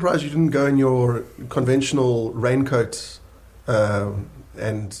Pretoria. I'm surprised you didn't go in your conventional raincoat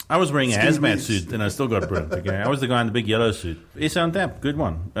and... I was wearing a ski hazmat boots. suit, and I still got burnt. Okay? I was the guy in the big yellow suit. SA on Tap, good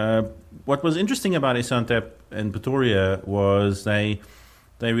one. What was interesting about SA on Tap in Pretoria was they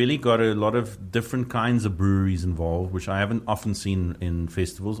really got a lot of different kinds of breweries involved, which I haven't often seen in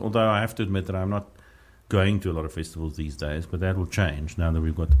festivals, although I have to admit that I'm not going to a lot of festivals these days, but that will change now that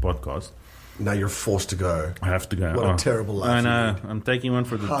we've got the podcast. Now you're forced to go. I have to go. What a terrible life. I know. you lead. I'm taking one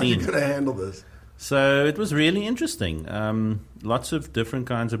for the How are you team. going to handle this? So it was really interesting. Lots of different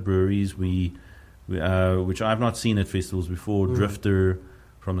kinds of breweries, which I've not seen at festivals before. Drifter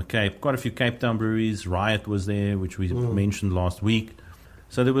from the Cape. Quite a few Cape Town breweries. Riot was there, which we mentioned last week.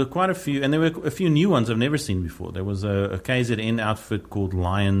 So there were quite a few, and there were a few new ones I've never seen before. There was a KZN outfit called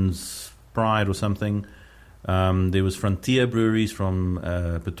Lion's Pride or something. There was Frontier Breweries from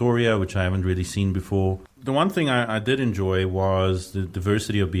Pretoria, which I haven't really seen before. The one thing I did enjoy was the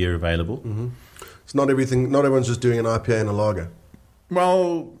diversity of beer available. Mm-hmm. It's not everything. Not everyone's just doing an IPA and a lager.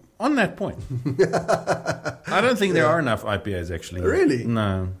 Well, on that point, I don't think there are enough IPAs actually. Really?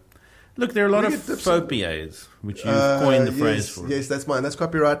 No. Look, there are a lot of faux PAs, which you've coined the phrase for. Yes, that's mine. That's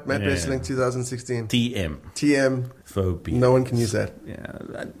copyright. Matt Yeah. Wrestling 2016. TM. Faux PA. No one can use that.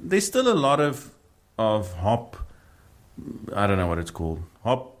 Yeah. There's still a lot of hop, I don't know what it's called,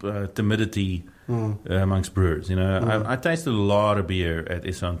 hop timidity amongst brewers. You know, I tasted a lot of beer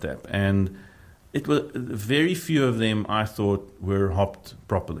at SA on Tap, and it was very few of them I thought were hopped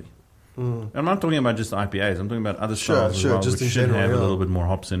properly. I'm not talking about just IPAs. I'm talking about other styles as well, just which in should general, have yeah. a little bit more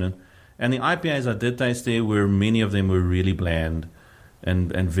hops in it. And the IPAs I did taste there were, many of them were really bland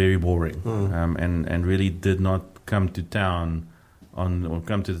and very boring, and really did not come to town or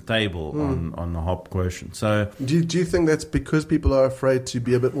come to the table on the hop quotient. So Do you think that's because people are afraid to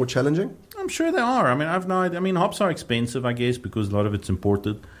be a bit more challenging? I'm sure they are. I mean, hops are expensive, I guess, because a lot of it's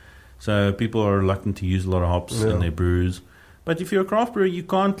imported. So people are reluctant to use a lot of hops in their brews. But if you're a craft brewer, you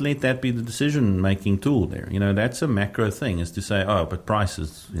can't let that be the decision-making tool there. You know, that's a macro thing, is to say, oh, but price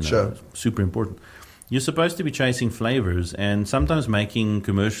is super important. You're supposed to be chasing flavors and sometimes making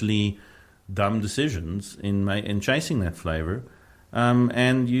commercially dumb decisions in chasing that flavor.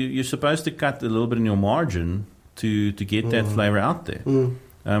 And you're supposed to cut a little bit in your margin to get that flavor out there.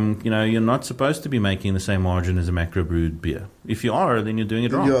 You're not supposed to be making the same margin as a macro brewed beer. If you are, then you're doing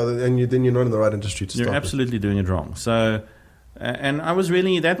it wrong. Yeah, and then you're not in the right industry to You're stop absolutely doing it wrong. So, and that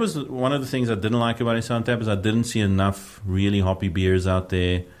was one of the things I didn't like about SA on Tap, is I didn't see enough really hoppy beers out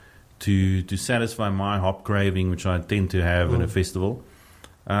there to satisfy my hop craving, which I tend to have at a festival.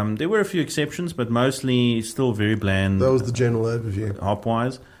 There were a few exceptions, but mostly still very bland. That was the general overview.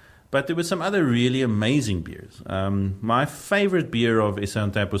 Hop-wise. But there were some other really amazing beers. My favorite beer of SA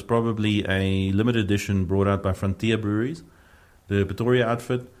on Tap was probably a limited edition brought out by Frontier Breweries, the Pretoria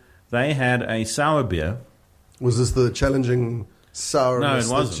outfit. They had a sour beer. Was this the challenging sourness?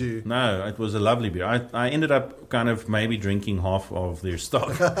 No, it wasn't. No, it was a lovely beer. I ended up kind of maybe drinking half of their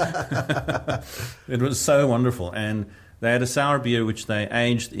stock. It was so wonderful. And they had a sour beer which they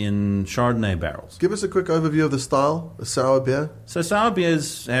aged in Chardonnay barrels. Give us a quick overview of the style, a sour beer. So sour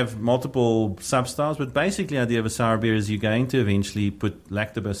beers have multiple sub-styles, but basically the idea of a sour beer is you're going to eventually put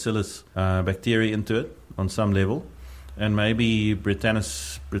lactobacillus bacteria into it on some level. And maybe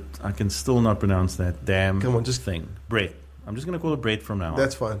I can still not pronounce that damn thing. Brett. I'm just going to call it Brett from now on.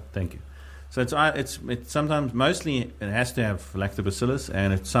 That's fine. Thank you. So it's sometimes, mostly it has to have lactobacillus,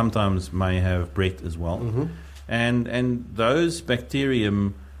 and it sometimes may have Brett as well. Mm-hmm. And those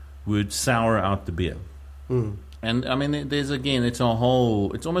bacterium would sour out the beer. And I mean, it's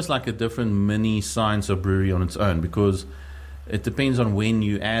almost like a different mini science of brewery on its own, because it depends on when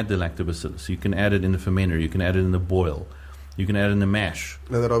you add the lactobacillus. You can add it in the fermenter, you can add it in the boil, you can add it in the mash.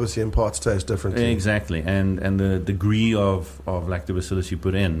 Now that obviously imparts taste differently. Exactly, and the degree of lactobacillus you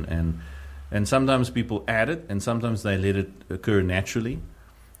put in, and sometimes people add it, and sometimes they let it occur naturally.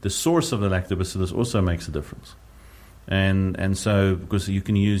 The source of the lactobacillus also makes a difference. And so, because you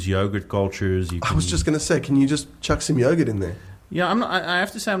can use yogurt cultures. I was just going to say, can you just chuck some yogurt in there? Yeah, I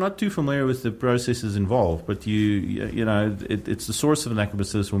have to say I'm not too familiar with the processes involved, but it's the source of the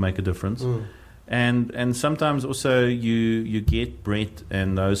lactobacillus will make a difference. And sometimes also you get Brett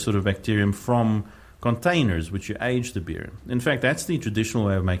and those sort of bacterium from containers which you age the beer in. In fact, that's the traditional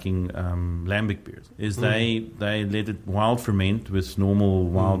way of making lambic beers, is they let it wild ferment with normal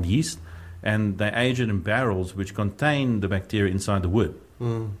wild yeast, and they age it in barrels which contain the bacteria inside the wood.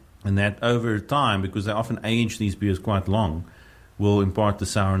 And that over time, because they often age these beers quite long, will impart the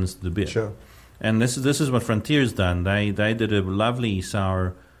sourness to the beer. Sure. And this is what Frontier's done. They did a lovely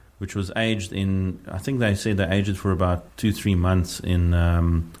sour which was aged in, I think they said they aged it for about 2-3 months in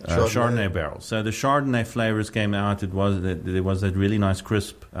Chardonnay barrels. So the Chardonnay flavors came out. There was that really nice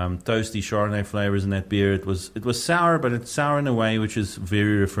crisp, toasty Chardonnay flavors in that beer. It was sour, but it's sour in a way which is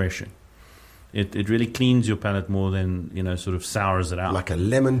very refreshing. It really cleans your palate more than, sort of sours it out. Like a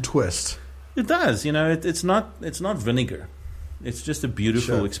lemon twist. It does. It's not vinegar. It's just a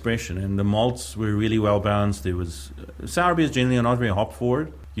beautiful expression, and the malts were really well balanced. There was sour beers generally are not very hop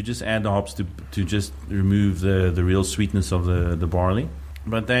forward. You just add the hops to just remove the real sweetness of the barley.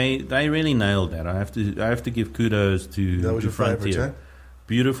 But they really nailed that. I have to give kudos to that was your Frontier.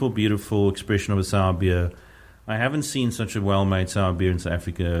 favorite, Beautiful expression of a sour beer. I haven't seen such a well-made sour beer in South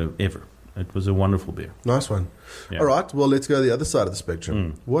Africa ever. It was a wonderful beer. Nice one. Yeah. All right, well, let's go to the other side of the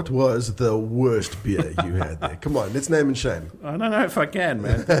spectrum. What was the worst beer you had there? Come on, let's name and shame. I don't know if I can,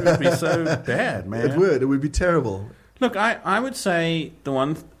 man. It would be so bad, man. It would be terrible. Look, I would say the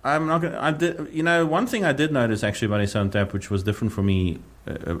one I'm not going. I did, one thing I did notice actually about Ace on Tap, which was different for me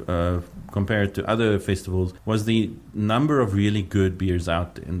compared to other festivals, was the number of really good beers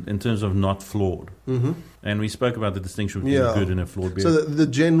out there in terms of not flawed. Mm-hmm. And we spoke about the distinction between good and a flawed beer. So the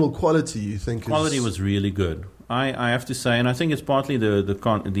general quality, you think, quality was really good. I have to say, and I think it's partly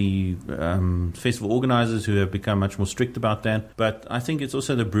the festival organizers who have become much more strict about that. But I think it's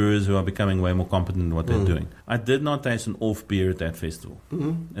also the brewers who are becoming way more competent in what they're doing. I did not taste an off beer at that festival,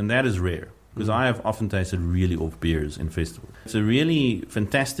 and that is rare because I have often tasted really off beers in festivals. It's a really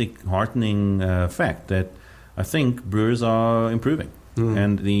fantastic, heartening fact that I think brewers are improving.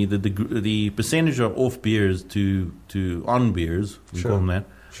 And the percentage of off beers to on beers, we call them that.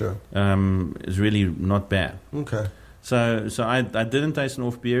 Sure. Is really not bad. Okay. So I didn't taste an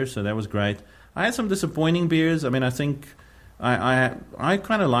off beer, so that was great. I had some disappointing beers. I mean, I think I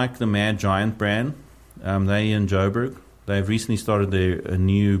kind of like the Mad Giant brand. They in Joburg. They've recently started a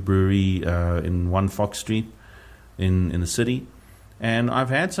new brewery in 1 Fox Street in the city. And I've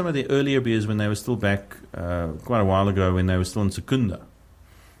had some of the earlier beers when they were still back quite a while ago when they were still in Secunda.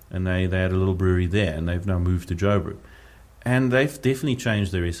 And they had a little brewery there, and they've now moved to Joburg. And they've definitely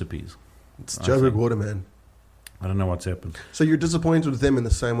changed their recipes. It's Joburg Water, man. I don't know what's happened. So you're disappointed with them in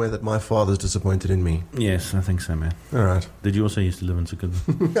the same way that my father's disappointed in me? Yes, I think so, man. All right. Did you also used to live in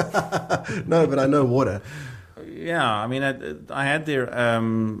Secunda? No, but I know water. Yeah, I mean, I had their,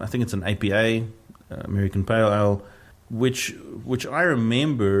 I think it's an APA, American Pale Ale, which I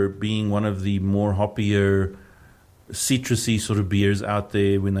remember being one of the more hoppier, citrusy sort of beers out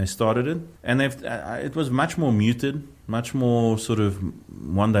there when they started it. And it was much more muted, much more sort of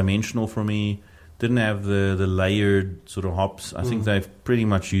one-dimensional for me. Didn't have the layered sort of hops. I think they've pretty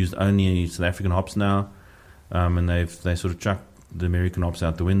much used only South African hops now. And they sort of chucked the American hops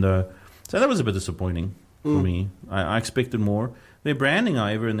out the window. So that was a bit disappointing for me. I expected more. Their branding,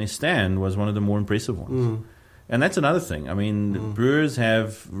 however, and their stand was one of the more impressive ones. And that's another thing. I mean, brewers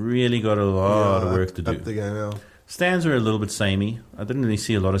have really got a lot of work to do. Up the game, yeah. Stands are a little bit samey. I didn't really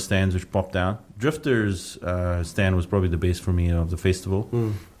see a lot of stands which popped out. Drifter's stand was probably the best for me of the festival.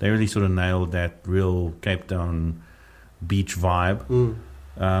 They really sort of nailed that real Cape Town beach vibe.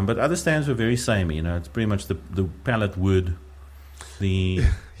 But other stands were very samey. It's pretty much the pallet wood, the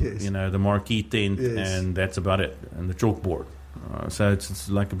the marquee tent, and that's about it. And the chalkboard. So it's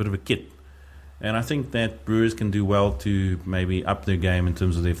like a bit of a kit. And I think that brewers can do well to maybe up their game in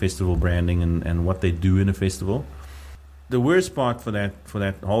terms of their festival branding and what they do in a festival. The worst part for the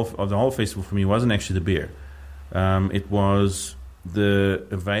whole festival for me wasn't actually the beer. It was the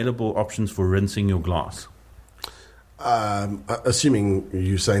available options for rinsing your glass. Assuming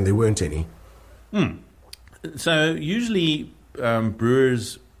you're saying there weren't any. So usually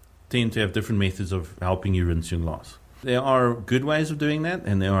brewers tend to have different methods of helping you rinse your glass. There are good ways of doing that,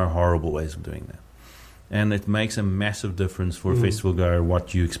 and there are horrible ways of doing that. And it makes a massive difference for a festival goer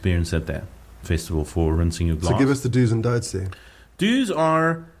what you experience at that festival for rinsing your glass. So give us the do's and don'ts there. Do's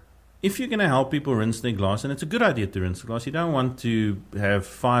are, if you're going to help people rinse their glass, and it's a good idea to rinse the glass, you don't want to have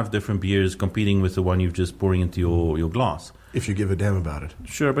 5 different beers competing with the one you've just pouring into your glass. If you give a damn about it.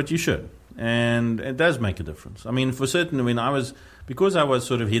 Sure, but you should. And it does make a difference. I mean, for certain, because I was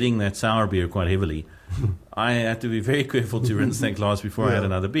sort of hitting that sour beer quite heavily, I had to be very careful to rinse that glass before I had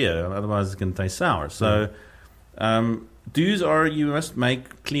another beer. Otherwise, it's going to taste sour. So, do's are you must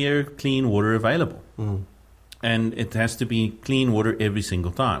make clear, clean water available. And it has to be clean water every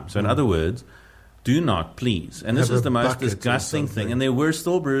single time. So, in other words, do not, please. And this is the most disgusting thing. And there were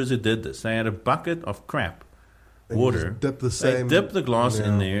still brewers who did this. They had a bucket of crap water. Dip they dip the glass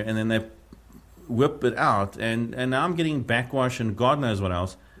in there, and then they whip it out. And now I'm getting backwash and God knows what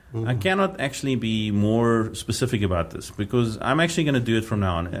else. I cannot actually be more specific about this because I'm actually going to do it from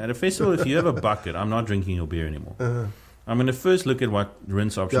now on. At a festival, if you have a bucket, I'm not drinking your beer anymore. I'm going to first look at what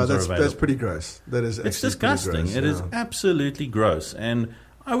rinse options are available. That's pretty gross. It's disgusting. It is absolutely gross. And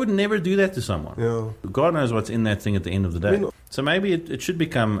I would never do that to someone. Yeah. God knows what's in that thing at the end of the day. So maybe it should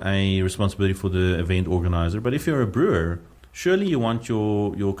become a responsibility for the event organizer. But if you're a brewer, surely you want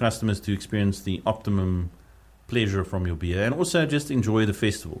your customers to experience the optimum pleasure from your beer and also just enjoy the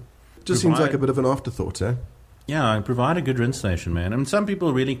festival. Just seems like a bit of an afterthought, eh? Yeah, provide a good rinse station, man. I mean, some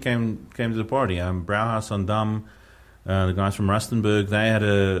people really came to the party. Brauhaus on Dam, the guys from Rustenburg, they had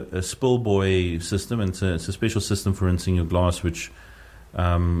a Spillboy system, and it's a special system for rinsing your glass, which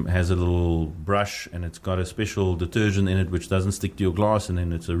has a little brush, and it's got a special detergent in it which doesn't stick to your glass, and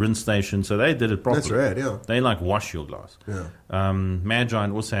then it's a rinse station. So they did it properly. That's right, yeah. They wash your glass. Yeah. Magi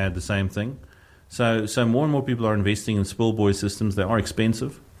also had the same thing. So more and more people are investing in Spillboy systems. They are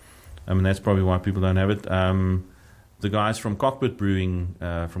expensive. I mean, that's probably why people don't have it. The guys from Cockpit Brewing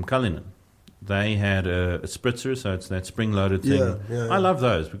from Cullinan, they had a spritzer, so it's that spring-loaded thing. Yeah. I love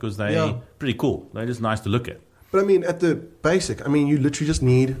those because they're pretty cool. They're just nice to look at. But I mean, at the basic, you literally just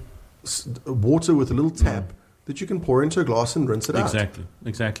need water with a little tap that you can pour into a glass and rinse it out.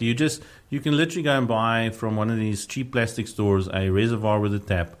 Exactly. You can literally go and buy from one of these cheap plastic stores a reservoir with a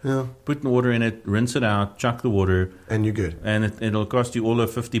tap, put water in it, rinse it out, chuck the water, and you're good. And it'll cost you all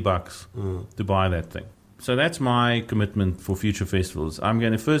of $50 to buy that thing. So that's my commitment for future festivals. I'm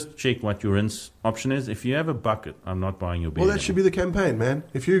going to first check what your rinse option is. If you have a bucket, I'm not buying your beer. Well, that should be the campaign, man.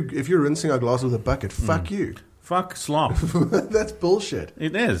 If you're rinsing our glass with a bucket, fuck you. Fuck slop. That's bullshit.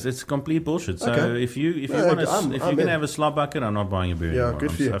 It is. It's complete bullshit. So if you're gonna have a slop bucket, I'm not buying a beer anymore.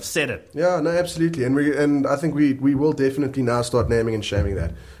 Good for you. I've said it. Yeah, no, absolutely. And I think we will definitely now start naming and shaming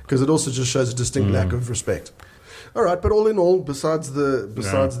that because it also just shows a distinct lack of respect. All right, but all in all, besides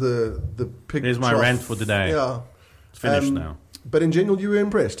the pig. There's my rant for today. Yeah, it's finished now. But in general, you were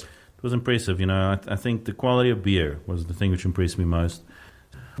impressed. It was impressive. I think the quality of beer was the thing which impressed me most.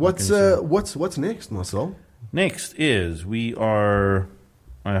 What's next, Marcel? Next is we are,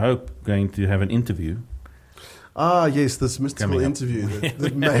 I hope, going to have an interview. Ah, yes, this mystical interview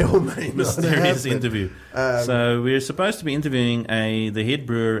that may or may not mysterious interview. So we're supposed to be interviewing the head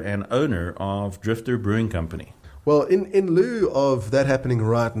brewer and owner of Drifter Brewing Company. Well, in lieu of that happening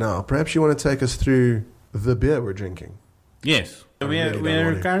right now, perhaps you want to take us through the beer we're drinking. Yes.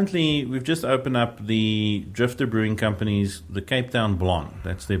 We've just opened up the Drifter Brewing Company's, the Cape Town Blonde.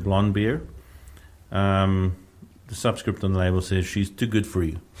 That's their blonde beer. The subscript on the label says she's too good for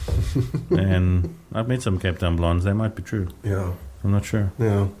you. And I've made some Cape Town Blondes. They might be true. Yeah. I'm not sure.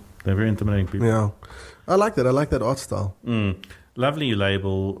 Yeah. They're very intimidating people. Yeah. I like that. I like that art style. Lovely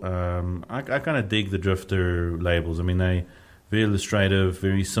label. I kind of dig the Drifter labels. I mean, they're very illustrative,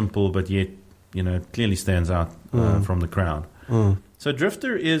 very simple, but yet, clearly stands out from the crowd. So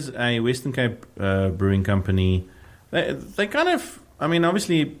Drifter is a Western Cape brewing company. They kind of... I mean,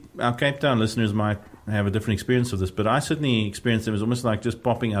 obviously, our Cape Town listeners might have a different experience of this, but I certainly experienced it as almost like just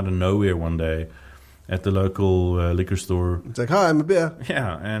popping out of nowhere one day at the local liquor store. It's like, hi, I'm a beer.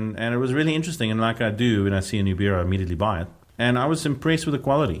 Yeah, and it was really interesting. And like I do, when I see a new beer, I immediately buy it. And I was impressed with the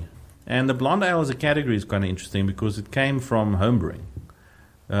quality. And the blonde ale as a category is kind of interesting because it came from homebrewing.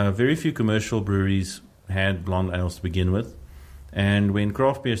 Very few commercial breweries had blonde ales to begin with. And when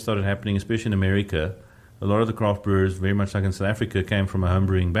craft beer started happening, especially in America, a lot of the craft brewers, very much like in South Africa, came from a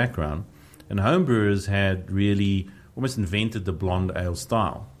homebrewing background. And homebrewers had really almost invented the blonde ale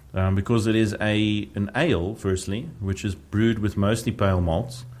style because it is an ale, firstly, which is brewed with mostly pale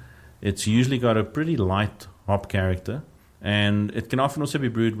malts. It's usually got a pretty light hop character. And it can often also be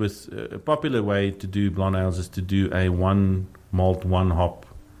brewed with a popular way to do blonde ales is to do a one malt, one hop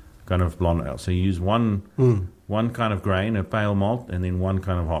kind of blonde ale. So you use one one kind of grain, a pale malt, and then one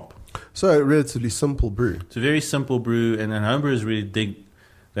kind of hop. So a relatively simple brew. It's a very simple brew, and homebrewers really dig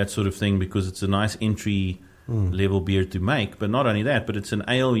that sort of thing because it's a nice entry level beer to make. But not only that, but it's an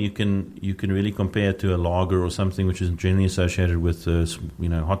ale you can really compare to a lager or something which is generally associated with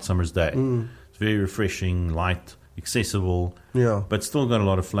hot summer's day. It's very refreshing, light, accessible, but still got a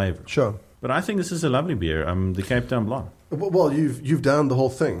lot of flavour. Sure. But I think this is a lovely beer. The Cape Town Blonde. Well, you've downed the whole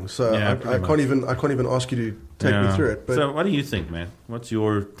thing, so Yeah, I can't even ask you to take me through it. But so, what do you think, man? What's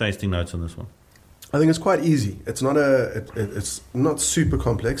your tasting notes on this one? I think it's quite easy. It's not it's not super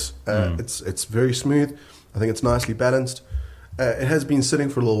complex. It's very smooth. I think it's nicely balanced. It has been sitting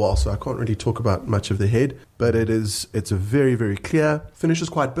for a little while, so I can't really talk about much of the head. But it's a very, very clear. Finish is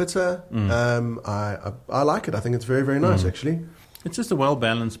quite bitter. I like it. I think it's very, very nice, actually. It's just a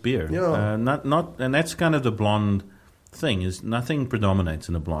well-balanced beer. Yeah. And that's kind of the blonde thing, is nothing predominates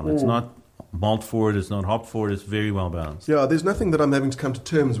in a blonde. It's not malt forward, it's not hop forward, it's very well-balanced. Yeah, there's nothing that I'm having to come to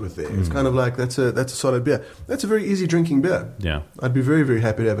terms with there. It's kind of like, that's a solid beer. That's a very easy drinking beer. Yeah. I'd be very, very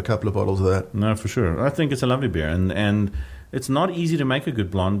happy to have a couple of bottles of that. No, for sure. I think it's a lovely beer. And it's not easy to make a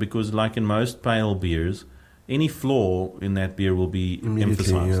good blonde because, like in most pale beers, any flaw in that beer will be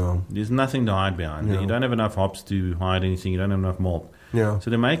emphasized. Yeah. There's nothing to hide behind. Yeah. You don't have enough hops to hide anything. You don't have enough malt. Yeah. So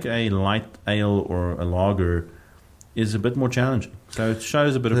to make a light ale or a lager is a bit more challenging. So it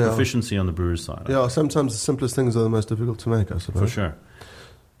shows a bit of proficiency on the brewer's side. Yeah, sometimes the simplest things are the most difficult to make, I suppose. For sure.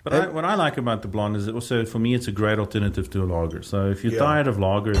 But what I like about the blonde is also, for me, it's a great alternative to a lager. So if you're tired of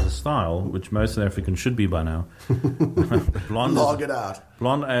lager as a style, which most South Africans should be by now, blonde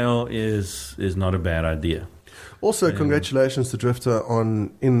ale is not a bad idea. Also, congratulations to Drifter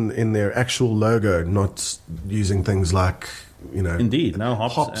on in their actual logo, not using things like, Indeed, no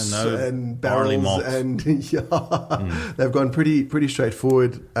hops and no barley malt. And they've gone pretty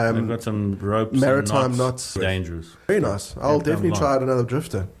straightforward. They've got some ropes, maritime and knots. Dangerous. Very nice. I'll definitely try out another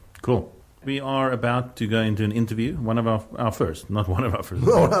Drifter. Cool. We are about to go into an interview. One of our first, not one of our first.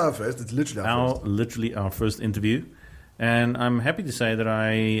 No, our first. It's literally our first. Literally our first interview. And I'm happy to say that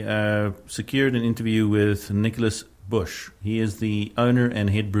I secured an interview with Nicholas Bush. He is the owner and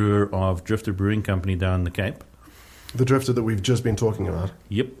head brewer of Drifter Brewing Company down in the Cape. The Drifter that we've just been talking about.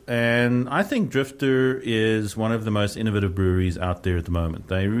 Yep. And I think Drifter is one of the most innovative breweries out there at the moment.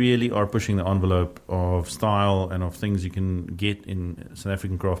 They really are pushing the envelope of style and of things you can get in South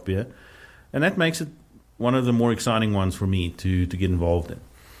African craft beer. And that makes it one of the more exciting ones for me to get involved in.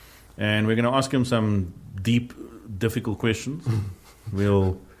 And we're going to ask him some deep, difficult questions.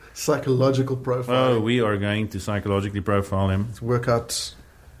 We'll psychological profile. We are going to psychologically profile him. To work out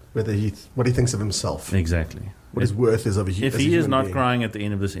what he thinks of himself. Exactly. What his worth is of a human being. If he is not crying at the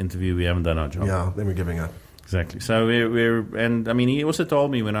end of this interview, we haven't done our job. Yeah, then we're giving up. Exactly. So he also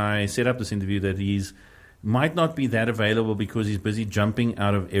told me when I set up this interview that he's might not be that available because he's busy jumping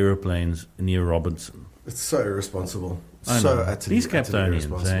out of aeroplanes near Robinson. It's so irresponsible. These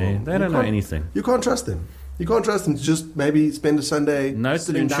Capetonians, they don't know anything. You can't trust them. You can't trust them to just maybe spend a Sunday Note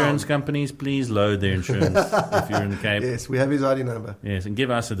to insurance companies, please load their insurance if you're in the Cape. Yes, we have his ID number. Yes, and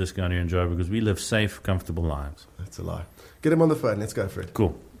give us a discount here in Joburg because we live safe, comfortable lives. That's a lie. Get him on the phone. Let's go for it.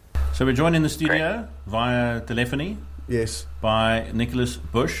 Cool. So we're joined in the studio via telephony. Yes. By Nicholas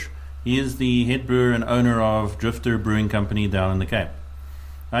Bush. He is the head brewer and owner of Drifter Brewing Company down in the Cape.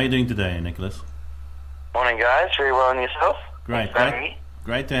 How are you doing today, Nicholas? Morning, guys. Very well, and yourself? Great.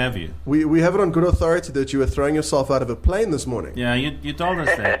 Great to have you. We have it on good authority that you were throwing yourself out of a plane this morning. Yeah, you told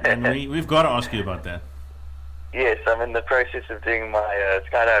us that, and we've got to ask you about that. Yes, I'm in the process of doing my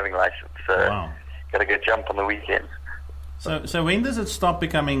skydiving license, so got to go jump on the weekend. So when does it stop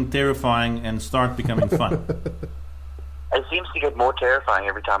becoming terrifying and start becoming fun? It seems to get more terrifying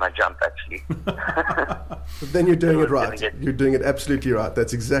every time I jump, actually. But then you're doing it right. You're doing it absolutely right.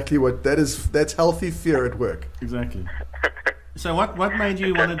 That's exactly what that is. That's healthy fear at work. Exactly. So what made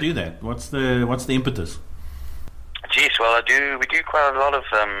you want to do that? What's the impetus? Geez, well, we do quite a lot of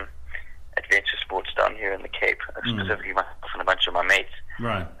adventure sports down here in the Cape, specifically myself and a bunch of my mates.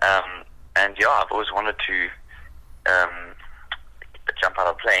 Right. And I've always wanted to jump out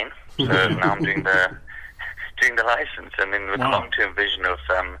of a plane. So now I'm doing the license, and then with the long-term vision of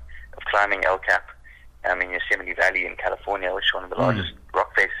climbing El Cap in Yosemite Valley in California, which is one of the largest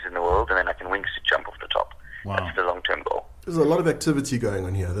rock faces in the world, and then I can wingsuit jump off the top. Wow. That's the long-term goal. There's a lot of activity going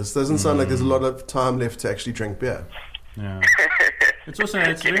on here. This doesn't sound like there's a lot of time left to actually drink beer. Yeah. We can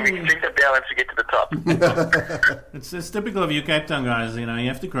drink the beer once we get to the top. It's typical of you Cape Town guys. You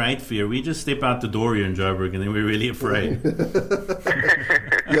have to create fear. We just step out the door here in Joburg, and then we're really afraid.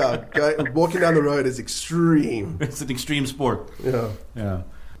 Walking down the road is extreme. It's an extreme sport. Yeah.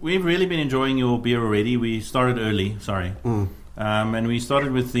 we've really been enjoying your beer already. We started early, and we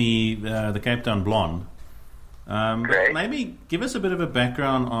started with the Cape Town Blonde. But maybe give us a bit of a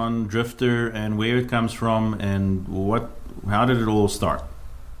background on Drifter and where it comes from and how did it all start?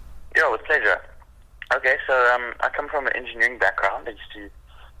 Yeah, with pleasure. Okay, so I come from an engineering background. I used to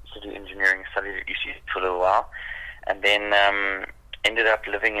do engineering studies at UC for a little while, and then ended up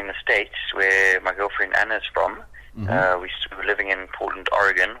living in the States where my girlfriend Anna is from. We were living in Portland,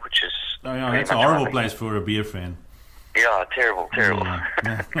 Oregon, which is that's a horrible place for a beer fan. Yeah, terrible. Rough.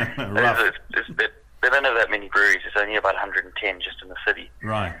 They don't have that many breweries. There's only about 110 just in the city.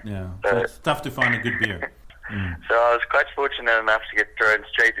 Right, yeah. So it's tough to find a good beer. So I was quite fortunate enough to get thrown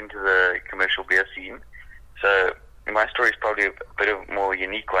straight into the commercial beer scene. So my story is probably a bit of a more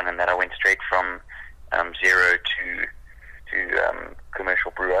unique one in that I went straight from zero to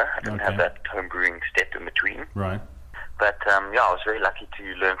commercial brewer. I didn't have that home brewing step in between. Right. But I was very lucky to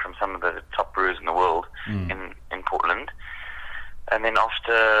learn from some of the top brewers in the world in Portland. And then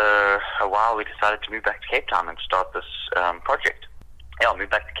after a while, we decided to move back to Cape Town and start this project. Yeah, I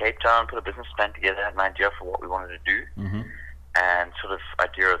moved back to Cape Town, put a business plan together, had an idea for what we wanted to do, and sort of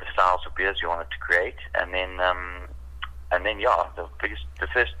idea of the styles of beers we wanted to create. And then the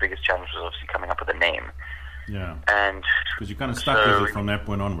first biggest challenge was obviously coming up with a name. Yeah. And because you kind of stuck with it from that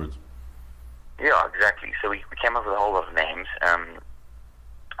point onwards. Yeah, exactly. So we came up with a whole lot of names.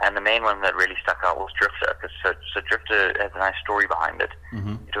 And the main one that really stuck out was Drifter, because so Drifter has a nice story behind it.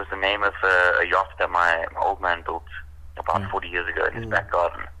 It was the name of a yacht that my old man built about 40 years ago in his back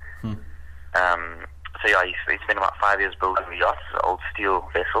garden. So yeah, he spent about 5 years building the yacht, an old steel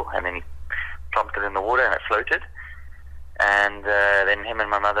vessel, and then he plumped it in the water and it floated. And then him and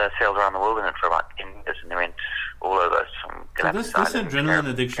my mother sailed around the world in it for about 10 years, and they went all over. So this adrenaline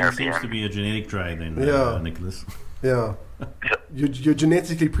addiction seems to be a genetic trait then, Nicholas. Yeah. You're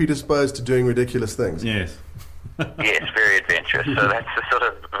genetically predisposed to doing ridiculous things. Yes. Yes, very adventurous. So that's the sort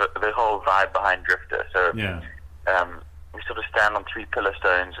of the whole vibe behind Drifter. So we sort of stand on three pillar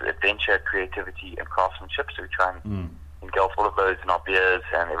stones: adventure, creativity, and craftsmanship. So we try and engulf all of those in our beers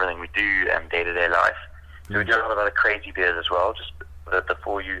and everything we do and day-to-day life. So we do a lot of other crazy beers as well. Just the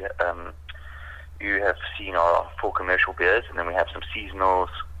four you have seen are 4 commercial beers, and then we have some seasonals.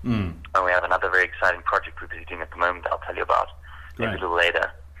 And we have another very exciting project we're busy doing at the moment that I'll tell you about maybe a little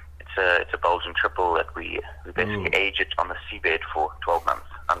later. It's a Belgian triple that we basically age it on the seabed for 12 months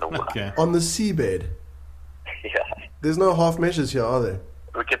underwater. Okay. On the seabed? Yeah. There's no half measures here, are there?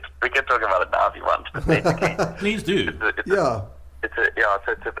 We can talk about it now if you want, but basically... Please do.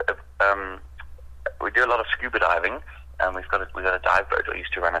 We do a lot of scuba diving, and we've got a dive boat. I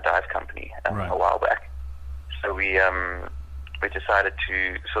used to run a dive company a while back. So we decided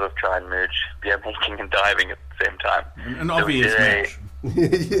to sort of try and merge beer making and diving at the same time. An obvious match.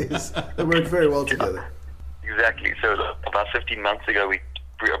 Yes, they work very well together. Exactly. So about 15 months ago, we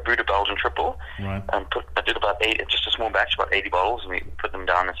brewed a Belgian triple, and I did about just a small batch, about 80 bottles, and we put them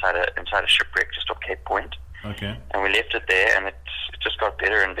down inside a shipwreck just off Cape Point. Okay. And we left it there, and it just got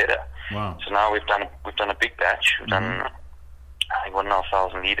better and better. Wow. So now we've done a big batch. We've done, I think,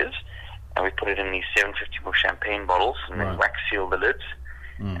 1,500 liters, and we put it in these 750ml champagne bottles, and then wax seal the lids,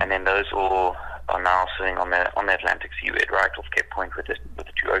 and then those all are now sitting on the Atlantic seabed, right off Cape Point, with the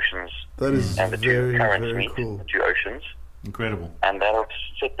two oceans. That is and the very, two currents very meet, cool. the two oceans. Incredible. And that'll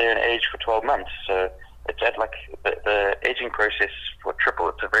sit there and age for 12 months. So it's at like the aging process for triple.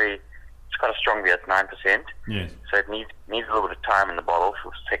 It's quite a strong beer. It's 9%. Yes. So it needs a little bit of time in the bottle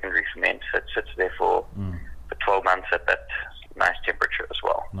for secondary ferment. So it sits there for 12 months at that nice temperature as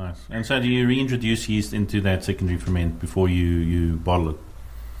well. Nice. And so do you reintroduce yeast into that secondary ferment before you bottle it?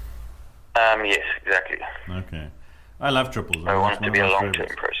 Yes, exactly. Okay. I love triples. I want it to be a long-term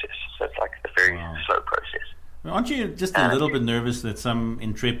process. So it's like a very slow process. Aren't you just a little bit nervous that some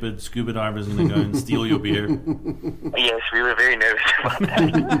intrepid scuba diver is going to go and steal your beer? Yes, we were very nervous about that.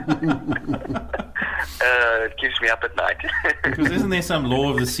 It keeps me up at night. Because isn't there some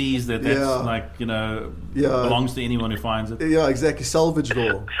law of the seas that's belongs to anyone who finds it? Yeah, exactly. Salvage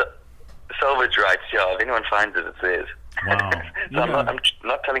law. Salvage rights, yeah. If anyone finds it, it's theirs. Wow. So I'm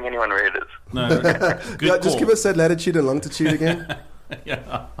not telling anyone where it is. No. Good call. Just give us that latitude and longitude again.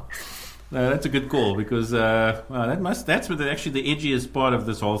 Yeah. No, that's a good call because that's actually the edgiest part of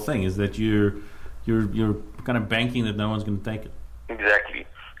this whole thing is that you're kind of banking that no one's going to take it. Exactly.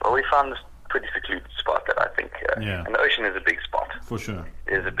 Well, we found this pretty secluded spot that I think, and the ocean is a big spot. For sure.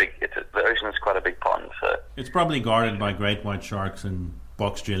 The ocean is quite a big pond, so it's probably guarded by great white sharks and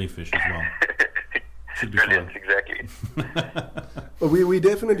box jellyfish as well. Should be brilliant, fun. Exactly. We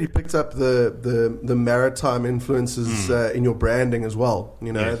definitely picked up the maritime influences in your branding as well.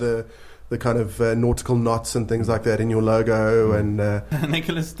 You know, Yes. the kind of nautical knots and things like that in your logo. And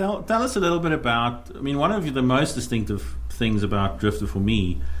Nicholas, tell us a little bit about, I mean, one of the most distinctive things about Drifter for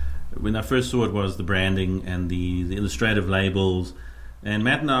me, when I first saw it, was the branding and the illustrative labels. And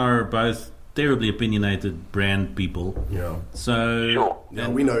Matt and I are both terribly opinionated brand people. yeah, So Sure. yeah,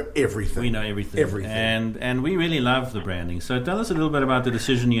 we know everything. we know everything. Everything. And we really love the branding. So tell us a little bit about the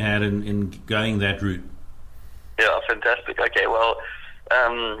decision you had in going that route. Yeah, fantastic. Okay, well,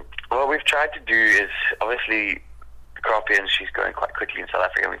 what we've tried to do is, obviously, the craft beer industry is going quite quickly in South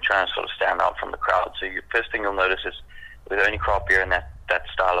Africa, and we try and sort of stand out from the crowd. So first thing you'll notice is we're the only craft beer in that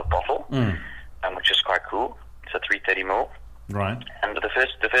style of bottle, which is quite cool. It's a 330ml. Right. And the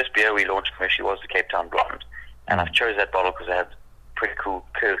first beer we launched commercially was the Cape Town Blonde. And I've chose that bottle because it had pretty cool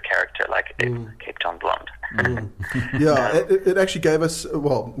curved character, like Cape Town Blonde. Yeah, it actually gave us,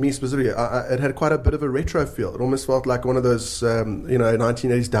 well, me specifically, it had quite a bit of a retro feel. It almost felt like one of those,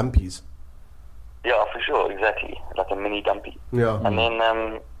 1980s dumpies. Yeah, for sure, exactly. Like a mini dumpy. Yeah. And then,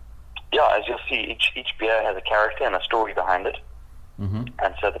 as you'll see, each beer has a character and a story behind it. Mm-hmm.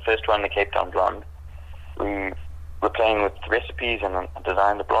 And so the first one, the Cape Town Blonde, we were playing with recipes and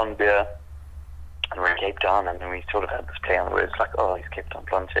designed the blonde beer. And we're in Cape Town, and then we sort of had this play on the words, like, oh, these Cape Town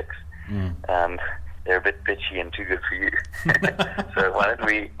Blonde chicks. They're a bit bitchy and too good for you. So why don't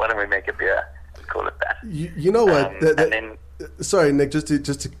we make a beer and call it that? You know what? And then, Sorry, Nick, just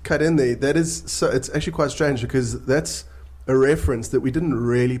to cut in there, that is so. It's actually quite strange because that's a reference that we didn't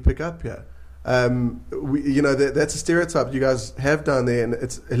really pick up here. That's a stereotype you guys have down there, and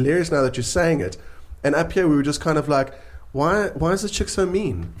it's hilarious now that you're saying it. And up here, we were just kind of like, why is this chick so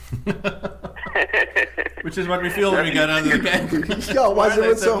mean? Which is what we feel when we go down to the game. Yeah, why is are they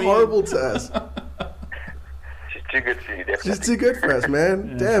everyone so mean? horrible to us? she's too good for you, definitely. She's too good for us,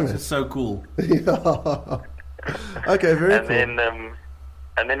 man. Damn It's it. so cool. Yeah. Okay, very And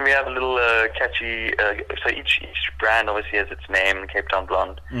cool. then we have a little catchy. So each brand obviously has its name, Cape Town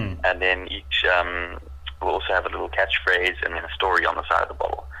Blonde, and then each will also have a little catchphrase and then a story on the side of the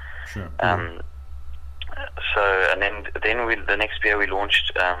bottle. Sure. So and then the next beer we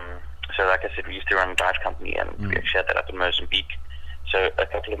launched. So like I said, we used to run a dive company, and we actually had that up in Mozambique. So a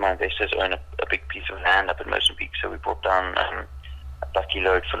couple of my investors own a big piece of land up in Mozambique. So we brought down a bucky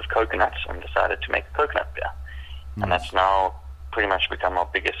load full of coconuts and decided to make a coconut beer. And that's now pretty much become our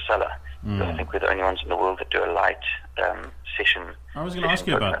biggest seller. So I think we're the only ones in the world that do a light session. I was going to ask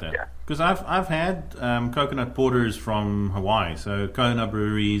you about coconut that beer. because I've had coconut porters from Hawaii, so Kona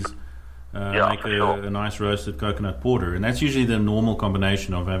breweries make for sure. a nice roasted coconut porter, and that's usually the normal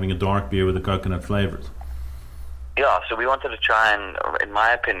combination of having a dark beer with the coconut flavors. Yeah, so we wanted to try and, in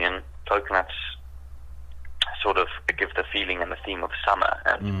my opinion, coconuts sort of give the feeling and the theme of summer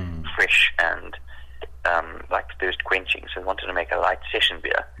and fresh and like thirst quenching. So we wanted to make a light session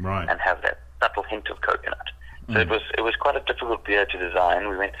beer and have that subtle hint of coconut. So it was quite a difficult beer to design.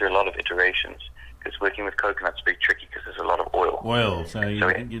 We went through a lot of iterations because working with coconut's very tricky because there's a lot of oil. So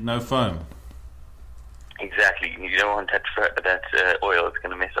you no foam. Exactly. You don't want that oil. It's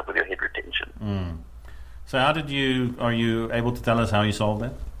going to mess up with your head retention. So are you able to tell us how you solved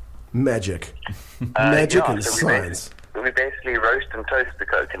that? Magic. Magic and so science. We basically roast and toast the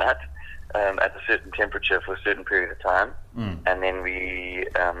coconut at a certain temperature for a certain period of time, and then we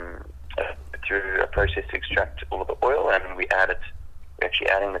through a process to extract all of the oil, and we add it. We're actually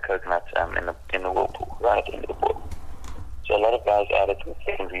adding the coconut in the whirlpool right at the end of the boil. So a lot of guys add it to the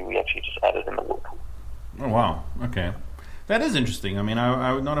secondary. We actually just add it in the whirlpool. Oh wow! Okay, that is interesting. I mean,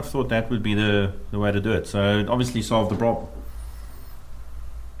 I would not have thought that would be the way to do it. So it obviously solved the problem.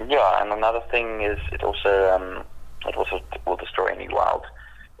 Yeah, and another thing is it also will destroy any wild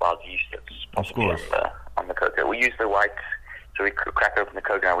yeast that's possibly on the cocoa. We use the white, so we crack open the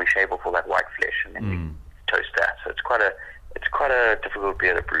coconut, we shave off all that white flesh, and then we toast that. So it's quite a difficult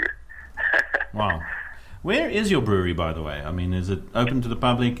beer to brew. Wow. Where is your brewery, by the way? I mean, is it open to the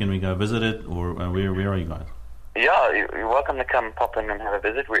public? Can we go visit it, or where are you guys? Yeah, you're welcome to come pop in and have a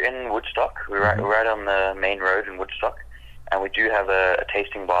visit. We're in Woodstock. We're right on the main road in Woodstock, and we do have a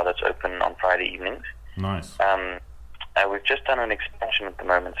tasting bar that's open on Friday evenings. Nice. We've just done an expansion at the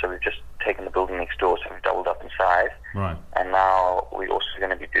moment, so we've just taken the building next door, so we've doubled up in size. Right. And now we're also going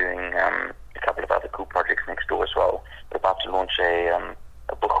to be doing a couple of other cool projects next door as well. We're about to launch a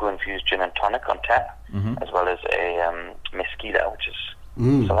Buchu-infused gin and tonic on tap, as well as a mesquila, which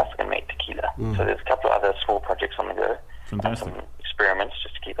is South African-made tequila. So there's a couple of other small projects on the go. Fantastic. And some experiments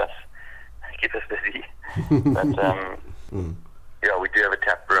just to keep us busy. But yeah, we do have a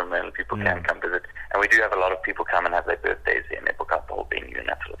tap room, and people can come visit. And we do have a lot of people come and have their birthdays there, and they book up the whole venue and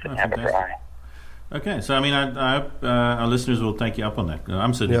that sort of thing. Have a braai. Okay, so I mean, I hope our listeners will take you up on that.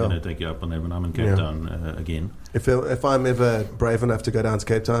 I'm certainly going to take you up on that when I'm in Cape Town again. If I'm ever brave enough to go down to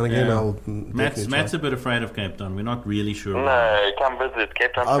Cape Town again, I'll. Matt's a bit afraid of Cape Town. We're not really sure. No, come visit.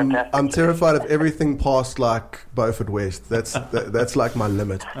 Cape Town's fantastic. I'm terrified of everything past like Beaufort West. That's like my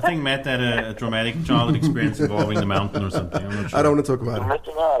limit. I think Matt had a traumatic childhood experience involving the mountain or something. I'm not sure. I don't want to talk about it.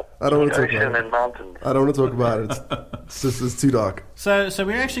 I don't want to talk about it. And mountains. I don't want to talk about it. It's too dark. So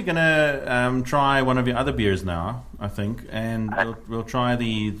we're actually going to try one of your other beers now, I think, and we'll try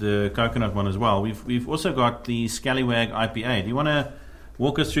the coconut one as well. We've also got the Scallywag IPA. Do you want to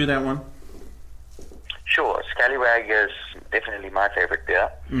walk us through that one? Sure. Scallywag is definitely my favorite beer.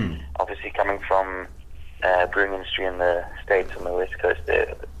 Obviously, coming from brewing industry in the States on the West Coast,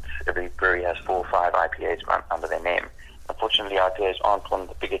 every brewery has 4 or 5 IPAs under their name. Unfortunately, IPAs aren't one of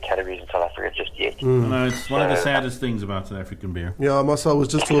the bigger categories in South Africa just yet. No, it's one of the saddest things about South African beer. Yeah, Marcel was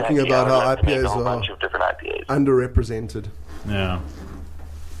just talking about how IPAs a bunch of different IPAs. underrepresented. Yeah.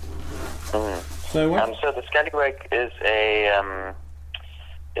 So the Scallywag is a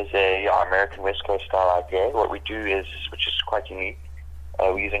American West Coast style IPA. What we do is, which is quite unique,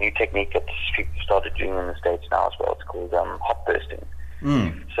 we use a new technique that people started doing in the States now as well. It's called hop bursting.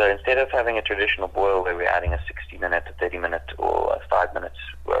 So instead of having a traditional boil where we're adding a 60-minute, a 30-minute, or a 5 minutes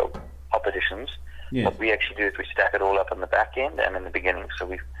hop additions, what we actually do is we stack it all up in the back end and in the beginning. So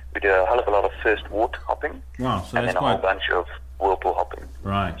we do a hell of a lot of first wort hopping, wow, so and then a whole bunch of whirlpool hopping.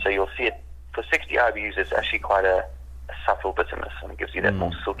 Right. So you'll see it for 60 IBUs. It's actually quite a subtle bitterness, and it gives you that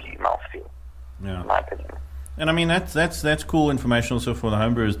more silky mouthfeel. Yeah. In my opinion. And I mean that's cool information also for the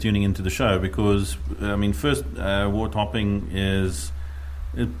homebrewers tuning into the show, because I mean first wort hopping is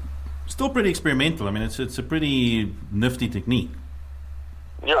still pretty experimental. I mean it's a pretty nifty technique.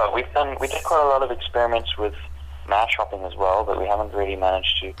 Yeah, we did quite a lot of experiments with mash hopping as well, but we haven't really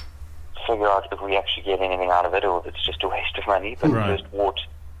managed to figure out if we actually get anything out of it or if it's just a waste of money. But first wort,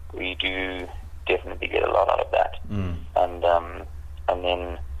 we do definitely get a lot out of that. And then I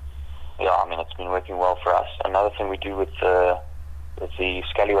mean it's been working well for us. Another thing we do with the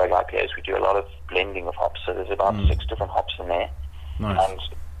Scallywag IPA is we do a lot of blending of hops. So there's about 6 different hops in there. Nice. And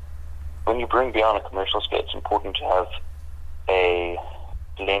when you bring beer on a commercial scale, it's important to have a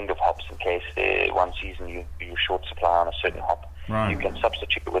blend of hops in case one season you short supply on a certain hop. Right. You can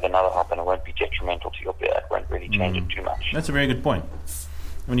substitute it with another hop and it won't be detrimental to your beer. It won't really change it too much. That's a very good point.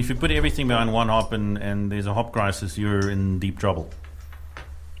 I mean, if you put everything behind one hop and there's a hop crisis, you're in deep trouble.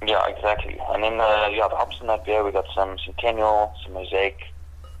 Yeah, exactly. And then the hops in that beer, we got some Centennial, some Mosaic,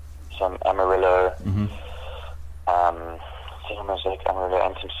 some Amarillo, Mosaic, Amarillo,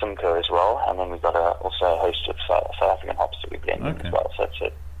 and some Simcoe as well. And then we've got also a host of South African hops that we blend in as well. So it's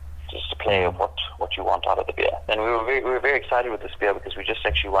just a play of what you want out of the beer. And we were very excited with this beer because we just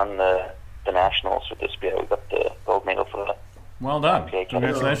actually won the nationals with this beer. We got the gold medal for the. Well done! IPA.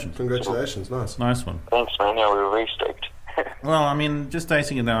 Congratulations! Congratulations! Nice one. Thanks, man. Yeah, we were very stoked. Well, I mean, just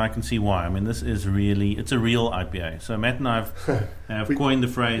tasting it now, I can see why. I mean, this is it's a real IPA. So Matt and I have coined the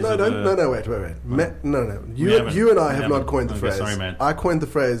phrase. No, wait. Matt, no. You and I have not coined the phrase. Sorry, Matt. I coined the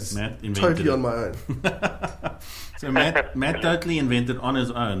phrase totally on my own. So Matt totally invented on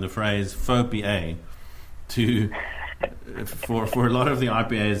his own the phrase faux PA for a lot of the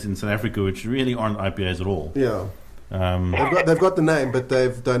IPAs in South Africa, which really aren't IPAs at all. Yeah. They've got the name, but they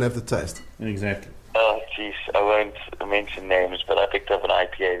don't have the taste. Exactly. Oh, jeez, I won't mention names, but I picked up an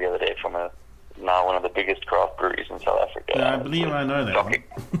IPA the other day from now one of the biggest craft breweries in South Africa. Yeah, I believe I know that. Shocking.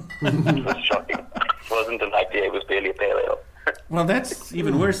 It was shocking. It wasn't an IPA, it was barely a pale ale. Well, that's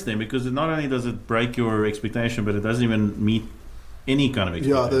even worse then, because not only does it break your expectation, but it doesn't even meet any kind of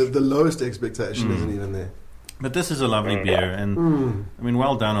expectation. Yeah, the lowest expectation isn't even there. But this is a lovely beer, and I mean,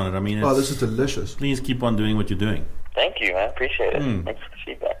 well done on it. I mean, this is delicious. Please keep on doing what you're doing. Thank you, man. Appreciate it. Thanks for the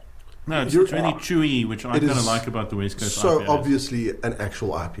feedback. No, it's really chewy, which I kind of like about the West Coast so IPAs. Obviously an actual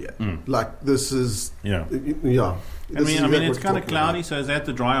IPA. Like, this is... Yeah. I mean, it's kind of cloudy, so is that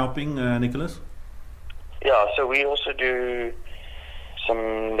the dry hopping, Nicholas? Yeah, so we also do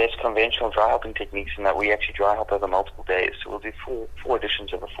some less conventional dry hopping techniques in that we actually dry hop over multiple days. So we'll do four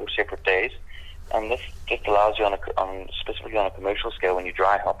editions over 4 separate days. And this just allows you, specifically on a commercial scale, when you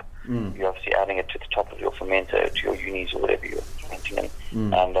dry hop, you're obviously adding it to the top of your fermenter, to your unis or whatever you're fermenting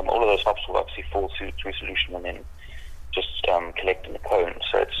in. And all of those hops will obviously fall through solution and then just collect in the cone.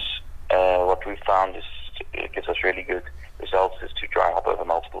 So it's what we've found is it gives us really good results is to dry hop over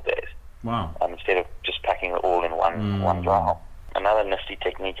multiple days. Wow. Instead of just packing it all in one dry hop. Another nifty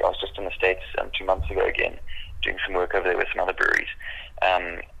technique, I was just in the States 2 months ago again, doing some work over there with some other breweries.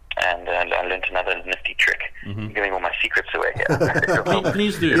 and I learned another nifty trick. I'm giving all my secrets away here.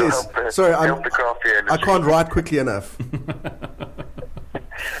 Please do. Yes. Sorry, help the craft beer I industry. can't write quickly enough.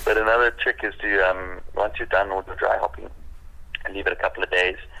 But another trick is to, once you've done all the dry hopping, and leave it a couple of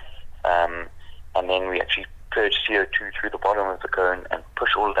days, and then we actually purge CO2 through the bottom of the cone and push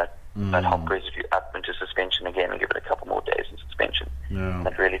all of that hop residue up into suspension again and give it a couple more days in suspension. Yeah.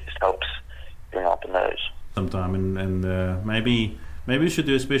 That really just helps bring out the nose. Sometime, and maybe we should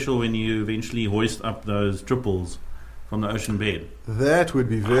do a special when you eventually hoist up those triples from the ocean bed. That would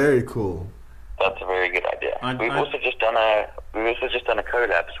be very cool. That's a very good idea. We've also just done a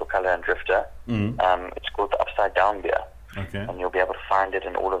collab for Color and Drifter. It's called the Upside Down Beer. Okay. And you'll be able to find it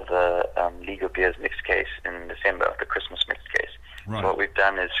in all of the League of Beers mixed case in December, the Christmas mixed case. Right. So what we've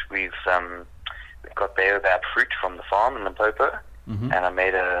done is we've got baobab fruit from the farm in Limpopo, and I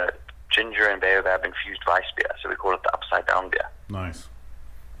made a ginger and baobab infused rice beer. So we call it the Upside Down Beer. Nice.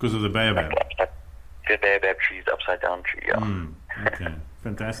 Because of the baobab. The baobab tree is the upside down tree. Yeah. Okay.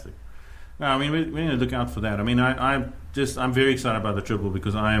 Fantastic. No, I mean, we're going to look out for that. I mean, I'm very excited about the triple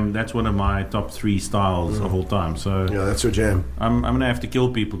because that's one of my top 3 styles of all time. So Yeah, that's your jam. I'm going to have to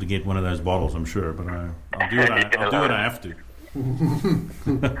kill people to get one of those bottles, I'm sure, but I'll do what I have to.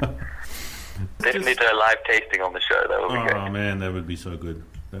 Definitely do a live tasting on the show. That would be good. Oh man, that would be so good.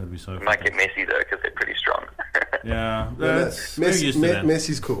 That would be so. It might get messy though because they're pretty strong. Yeah, that's we're used to that.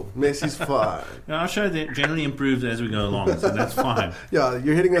 Messi's cool. Messi's fine. Yeah, our show generally improves as we go along, so that's fine. Yeah,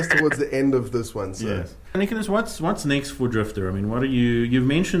 you're hitting us towards the end of this one. So. Yes. Nicholas, what's next for Drifter? I mean, what are you've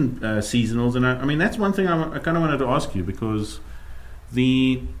mentioned seasonals, and I mean that's one thing I kind of wanted to ask you because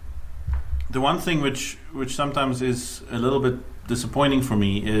the one thing which sometimes is a little bit disappointing for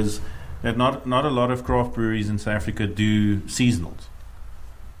me is that not a lot of craft breweries in South Africa do seasonals.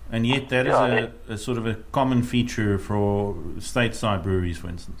 And yet that is a sort of a common feature for stateside breweries, for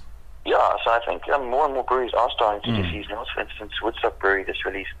instance. Yeah, so I think more and more breweries are starting to do seasonals. For instance, Woodstock Brewery just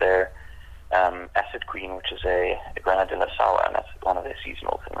released their Acid Queen, which is a Granadilla sour, and that's one of their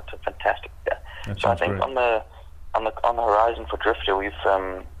seasonals, and it's a fantastic beer. So I think great. on the horizon for Drifter, we've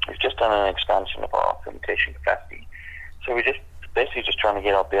just done an expansion of our fermentation capacity. So we're just basically just trying to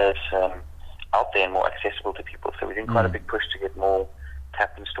get our beers out there and more accessible to people. So we're doing quite a big push to get more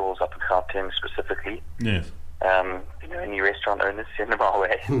tap-in stalls up in Gauteng specifically. Yes. Any restaurant owners, send them our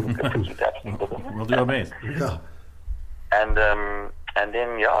way. We'll put some taps in for them. We'll do our best. Yeah. And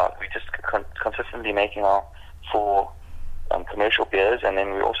then we just consistently making our 4 commercial beers, and then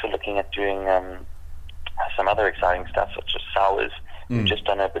we're also looking at doing some other exciting stuff such as sours. We've just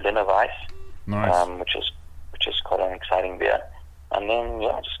done a Berliner Weiss, Nice. which is quite an exciting beer. And then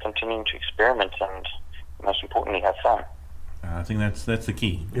just continuing to experiment and most importantly have fun. I think that's the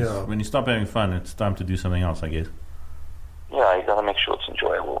key. Yeah. When you stop having fun, it's time to do something else, I guess. Yeah, you got to make sure it's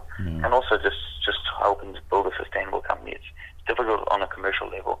enjoyable, Yeah. and also just hoping to build a sustainable company. It's difficult on a commercial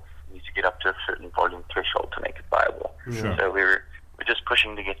level. You need to get up to a certain volume threshold to make it viable. Sure. So we're just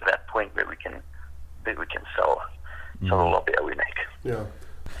pushing to get to that point where we can sell all our beer we make. Yeah.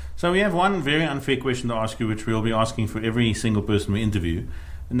 So we have one very unfair question to ask you, which we'll be asking for every single person we interview,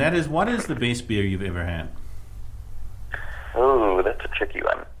 and that is, what is the best beer you've ever had? Oh, that's a tricky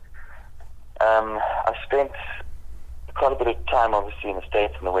one. I've spent quite a bit of time, obviously, in the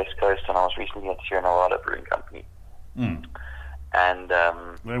States and the West Coast, and I was recently at Sierra Nevada Brewing Company. And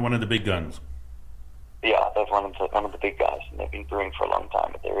They're one of the big guns. yeah, they're one of the big guys, and they've been brewing for a long time,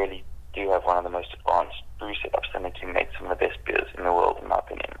 but they really do have one of the most advanced brew setups, and they do make some of the best beers in the world, in my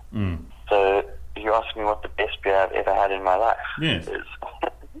opinion. So you asked me what the best beer I've ever had in my life Yes. is.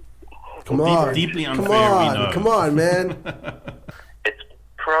 Come on. Deeply unfair, Come we know. on. Come on, man. It's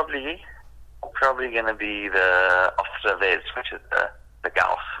probably going to be the Osterwez, which is the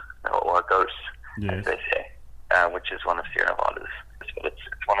Gauss, or a Ghost, Yes. as they say, which is one of Sierra Nevada's. It's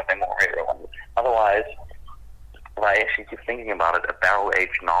one of their more rare ones. Otherwise, I actually keep thinking about it, a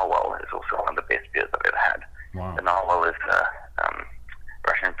barrel-aged Narwhal is also one of the best beers I've ever had. Wow. The Narwhal is the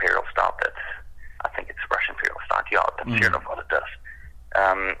Russian Imperial Stout. I think it's Russian Imperial Stout, that Sierra Nevada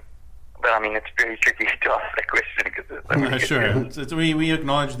does. But I mean, it's very tricky to ask that question because there's so many good beers. Sure. We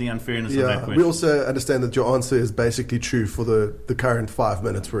acknowledge the unfairness of that Yeah. question. We also understand that your answer is basically true for the current 5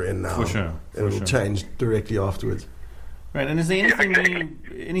 minutes we're in now. For sure. It will change directly afterwards. Right, and is there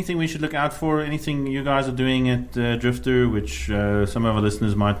anything we should look out for? Anything you guys are doing at Drifter, which some of our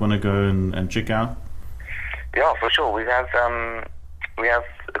listeners might want to go and check out? Yeah, for sure. We have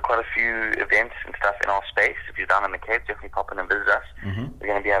quite a few events and stuff in our space. If you're down in the Cape, definitely pop in and visit us. We're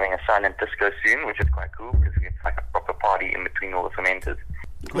going to be having a silent disco soon, which is quite cool because it's like a proper party in between all the fermenters.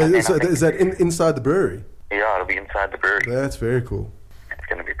 So is that inside the brewery? Yeah, it'll be inside the brewery. That's very cool. It's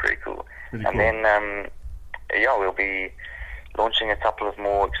going to be pretty Pretty and cool. then we'll be launching a couple of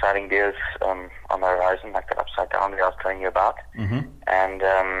more exciting beers on the horizon, like that Upside Down that I was telling you about. Mm-hmm.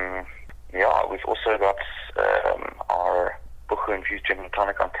 And we've also got our Buchu infused gin and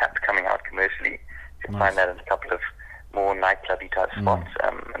tonic on tap coming out commercially. You can find that in a couple of more nightclubby type spots,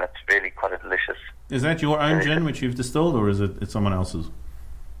 and it's really quite a delicious. Is that your own gin which you've distilled, or is it someone else's?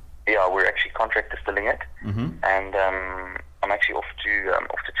 Yeah, we're actually contract distilling it, and I'm actually off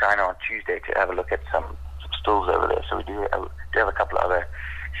to China on Tuesday to have a look at some stills over there. So we do have a couple of other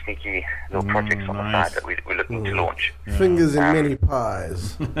sneaky little projects on the side that we're looking to launch. Fingers in many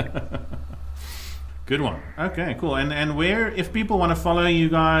pies. Good one. Okay, cool. And where, if people want to follow you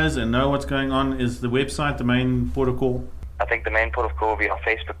guys and know what's going on, is the website the main port of call? I think the main port of call will be our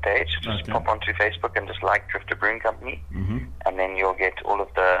Facebook page. Just pop onto Facebook and just like Drifter Brewing Company, and then you'll get all of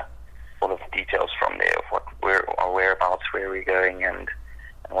the details from there of our whereabouts, where we're going, and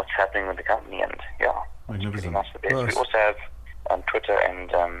what's happening with the company. And it's pretty much the best. Nice. We also have Twitter and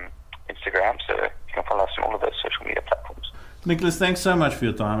Instagram, so you can follow us on all of those social media platforms. Nicholas, thanks so much for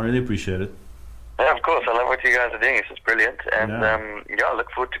your time. I really appreciate it. Yeah, of course. I love what you guys are doing. This is brilliant. And I look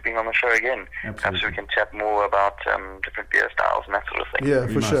forward to being on the show again. Absolutely. Perhaps we can chat more about different beer styles and that sort of thing. Yeah,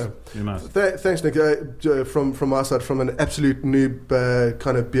 We for must. sure. We must. Thanks, Nick. From my side, from an absolute noob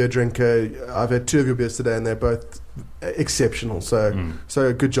kind of beer drinker, I've had 2 of your beers today, and they're both exceptional. So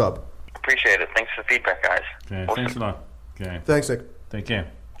good job. Appreciate it. Thanks for the feedback, guys. Okay, Awesome. thanks a lot. Okay, Thanks, Nick. take care.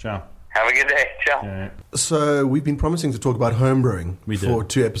 Ciao. Have a good day. Ciao. Okay. So we've been promising to talk about homebrewing We did. for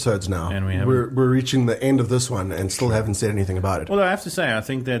 2 episodes now, And we haven't. we're reaching the end of this one and still haven't said anything about it. Well, I have to say, I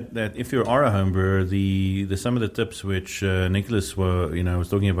think that if you are a home brewer, the some of the tips which Nicholas was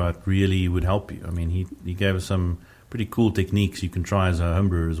talking about really would help you. I mean, he gave us some pretty cool techniques you can try as a home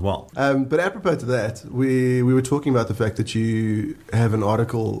brewer as well. But apropos to that, we were talking about the fact that you have an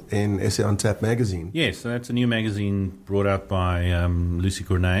article in SA on Tap magazine. Yes, so that's a new magazine brought out by Lucy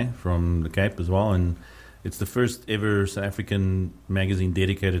Cornet from the Cape as well, and it's the first ever South African magazine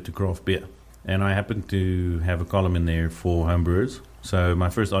dedicated to craft beer. And I happen to have a column in there for homebrewers. So my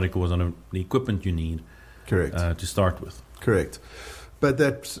first article was on the equipment you need Correct. to start with. Correct. But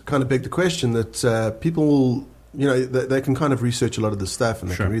that kind of begged the question that people, they can kind of research a lot of the stuff and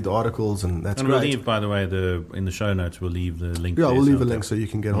they Sure. can read the articles, and that's And great. we'll leave, by the way, in the show notes, we'll leave the link. Yeah, there, we'll leave so a link so you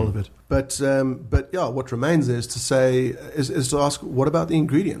can get hold of it. But what remains is to say is to ask, what about the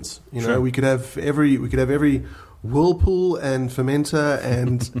ingredients? Sure. We could have every whirlpool and fermenter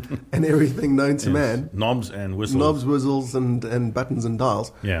and and everything known to Yes. man, Knobs and whistles. knobs, whistles, and buttons and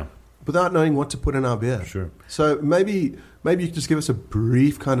dials, Yeah, without knowing what to put in our beer. sure. So maybe you could just give us a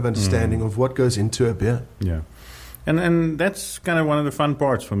brief kind of understanding of what goes into a beer. Yeah, and that's kind of one of the fun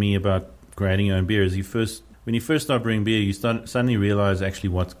parts for me about creating your own beer. Is when you first start brewing beer, you suddenly realize actually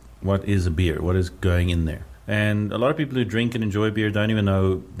what is a beer, what is going in there. And a lot of people who drink and enjoy beer don't even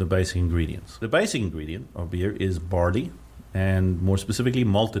know the basic ingredients. The basic ingredient of beer is barley, and more specifically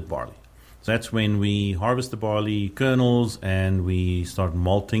malted barley. So that's when we harvest the barley kernels and we start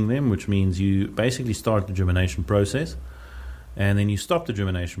malting them, which means you basically start the germination process, and then you stop the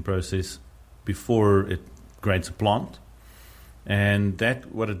germination process before it creates a plant. And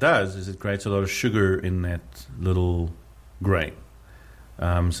that, what it does is it creates a lot of sugar in that little grain.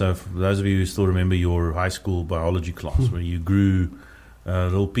 So for those of you who still remember your high school biology class where you grew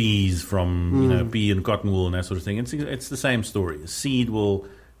little peas from pea and cotton wool and that sort of thing, it's the same story. A seed will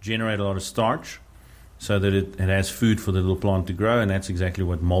generate a lot of starch so that it has food for the little plant to grow, and that's exactly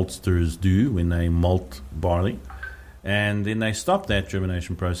what maltsters do when they malt barley. And then they stop that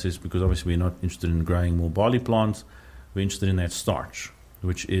germination process because obviously we're not interested in growing more barley plants. We're interested in that starch,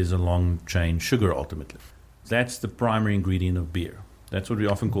 which is a long-chain sugar ultimately. That's the primary ingredient of beer. That's what we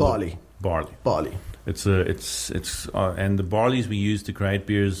often call Barley. Barley. It's and the barleys we use to create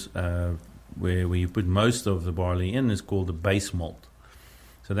beers, where we put most of the barley in, is called the base malt.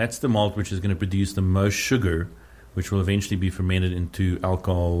 So that's the malt which is going to produce the most sugar, which will eventually be fermented into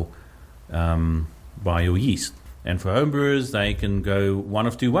alcohol by your yeast. And for homebrewers, they can go one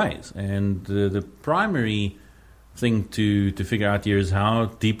of two ways. And the primary thing to figure out here is how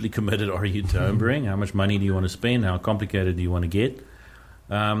deeply committed are you to homebrewing? How much money do you want to spend? How complicated do you want to get?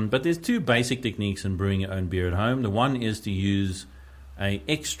 But there's 2 basic techniques in brewing your own beer at home. The one is to use a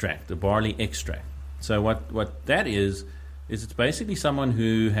barley extract. So what that is it's basically someone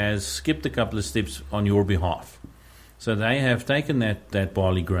who has skipped a couple of steps on your behalf. So they have taken that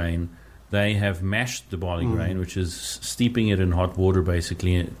barley grain, they have mashed the barley grain, which is steeping it in hot water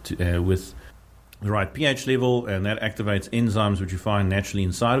basically with the right pH level, and that activates enzymes which you find naturally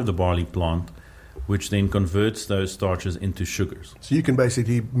inside of the barley plant, which then converts those starches into sugars. So you can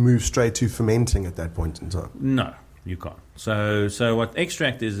basically move straight to fermenting at that point in time. No, you can't. So what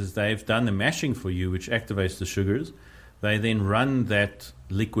extract is they've done the mashing for you, which activates the sugars. They then run that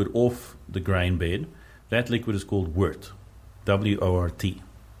liquid off the grain bed. That liquid is called wort, W-O-R-T.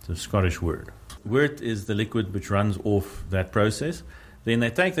 It's a Scottish word. Wort is the liquid which runs off that process. Then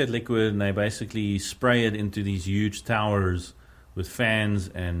they take that liquid and they basically spray it into these huge towers with fans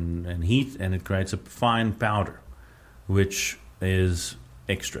and heat, and it creates a fine powder, which is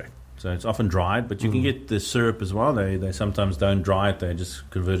extract. So it's often dried, but you can get the syrup as well. They sometimes don't dry it, they just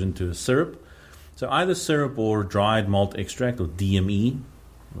convert it into a syrup. So either syrup or dried malt extract, or DME.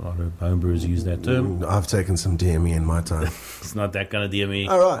 A lot of homebrewers use that term. I've taken some DME in my time. It's not that kind of DME.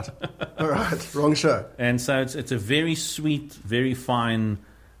 All right. Wrong show. And so it's a very sweet, very fine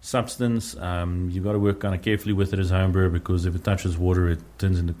substance. You've got to work kind of carefully with it as a homebrewer, because if it touches water, it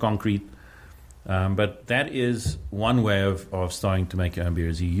turns into concrete. But that is one way of starting to make your own beer,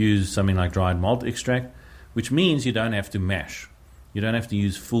 is you use something like dried malt extract, which means you don't have to mash. You don't have to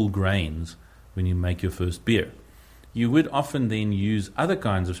use full grains when you make your first beer. You would often then use other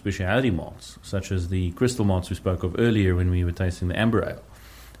kinds of specialty malts, such as the crystal malts we spoke of earlier when we were tasting the amber ale.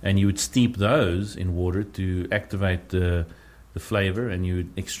 And you would steep those in water to activate the flavor, and you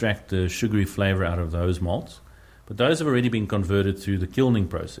would extract the sugary flavor out of those malts. But those have already been converted through the kilning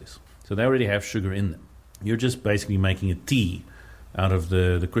process. So they already have sugar in them. You're just basically making a tea out of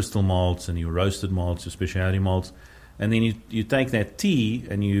the crystal malts and your roasted malts, your specialty malts. And then you take that tea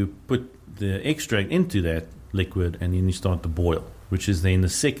and you put the extract into that liquid, and then you start to boil, which is then the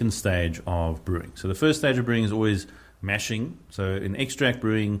second stage of brewing. So the first stage of brewing is always mashing. So in extract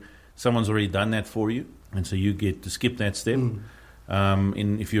brewing, someone's already done that for you, and so you get to skip that step.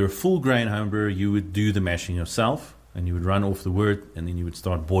 If you're a full grain home brewer, you would do the mashing yourself, and you would run off the wort, and then you would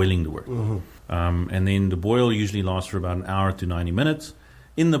start boiling the wort. And then the boil usually lasts for about an hour to 90 minutes.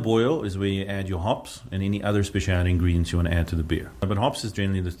 In the boil is where you add your hops and any other specialty ingredients you want to add to the beer. But hops is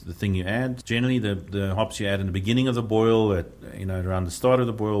generally the thing you add. Generally, the hops you add in the beginning of the boil, around the start of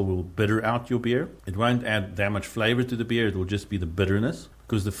the boil, will bitter out your beer. It won't add that much flavor to the beer. It will just be the bitterness,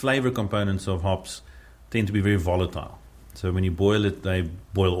 because the flavor components of hops tend to be very volatile. So when you boil it, they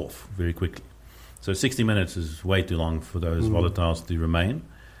boil off very quickly. So 60 minutes is way too long for those volatiles to remain.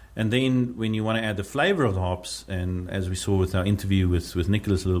 And then when you want to add the flavor of the hops, and as we saw with our interview with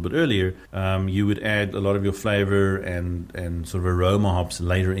Nicholas a little bit earlier, you would add a lot of your flavor and sort of aroma hops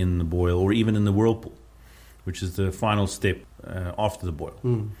later in the boil, or even in the whirlpool, which is the final step after the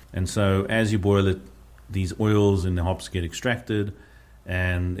boil. And so as you boil it, these oils and the hops get extracted,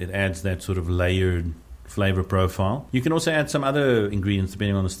 and it adds that sort of layered flavor profile. You can also add some other ingredients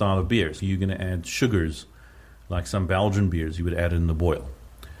depending on the style of beer. So you're going to add sugars, like some Belgian beers, you would add it in the boil.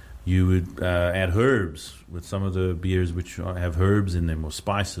 You would add herbs with some of the beers which have herbs in them, or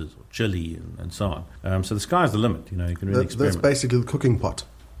spices, or chili, and so on. So the sky's the limit. You can really experiment. That's basically the cooking pot.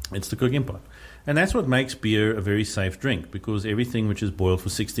 It's the cooking pot. And that's what makes beer a very safe drink, because everything which is boiled for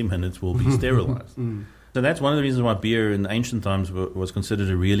 60 minutes will be sterilized. So that's one of the reasons why beer in ancient times was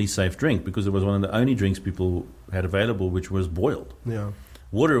considered a really safe drink, because it was one of the only drinks people had available which was boiled. Yeah.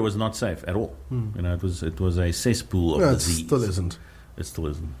 Water was not safe at all. It was a cesspool of disease. It still isn't. It still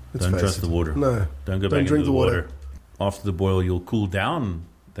isn't. Don't trust the water. No. Don't go back into the water. After the boil, you'll cool down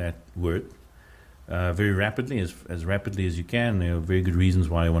that wort very rapidly, as rapidly as you can. There are very good reasons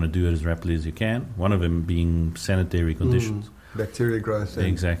why you want to do it as rapidly as you can. One of them being sanitary conditions. Bacteria growth.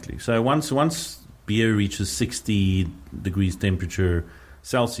 Exactly. So once beer reaches 60 degrees temperature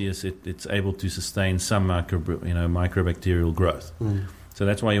Celsius, it's able to sustain some microbacterial growth. So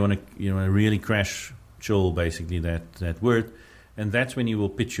that's why you want to really crash chill basically that wort. And that's when you will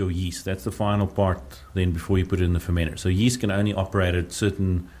pitch your yeast. That's the final part then before you put it in the fermenter. So yeast can only operate at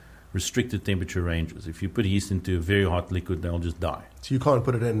certain restricted temperature ranges. If you put yeast into a very hot liquid, they'll just die. So you can't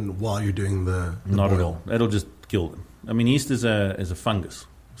put it in while you're doing the Not boil. at all. That'll just kill them. I mean, yeast is a fungus.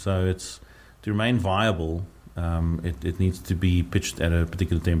 So it's to remain viable, it needs to be pitched at a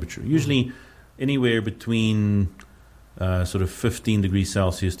particular temperature. Usually anywhere between sort of 15 degrees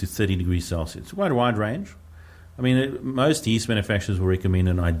Celsius to 30 degrees Celsius. It's quite a wide range. I mean, most yeast manufacturers will recommend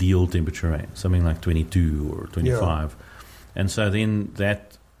an ideal temperature range, something like 22 or 25. Yeah. And so then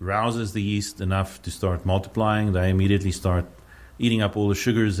that rouses the yeast enough to start multiplying. They immediately start eating up all the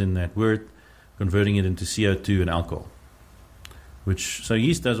sugars in that wort, converting it into CO2 and alcohol. So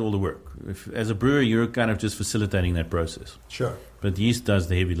yeast does all the work. As a brewer, you're kind of just facilitating that process. Sure. But yeast does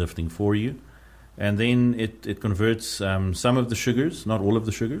the heavy lifting for you. And then it converts some of the sugars, not all of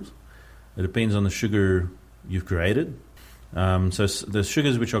the sugars. It depends on the sugar you've created. So the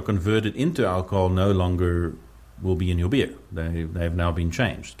sugars which are converted into alcohol no longer will be in your beer. They've now been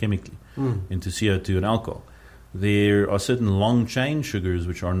changed chemically into CO2 and alcohol. There are certain long-chain sugars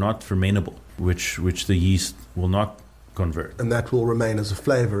which are not fermentable, which the yeast will not convert. And that will remain as a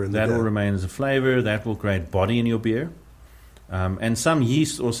flavor in the beer. That will remain as a flavor. That will create body in your beer. And some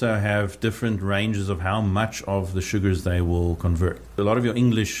yeasts also have different ranges of how much of the sugars they will convert. A lot of your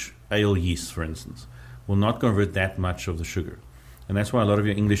English ale yeasts, for instance, will not convert that much of the sugar. And that's why a lot of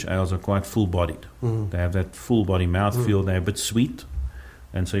your English ales are quite full-bodied. They have that full-body mouthfeel. They're a bit sweet.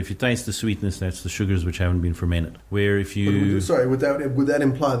 And so if you taste the sweetness, that's the sugars which haven't been fermented. Where if you... would that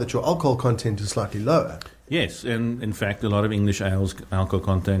imply that your alcohol content is slightly lower? Yes, and in fact, a lot of English ales, alcohol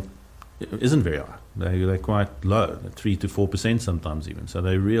content isn't very high. They're quite low, 3 to 4% sometimes even. So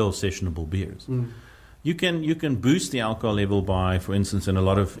they're real sessionable beers. You can boost the alcohol level by, for instance, and a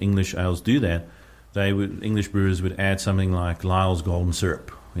lot of English ales do that. English brewers would add something like Lyle's golden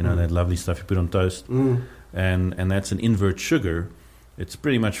syrup. You know, that lovely stuff you put on toast. And that's an invert sugar. It's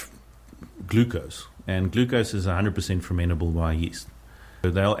pretty much glucose. And glucose is 100% fermentable by yeast. So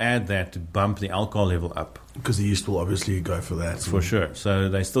they'll add that to bump the alcohol level up. Because the yeast will obviously go for that. For sure. So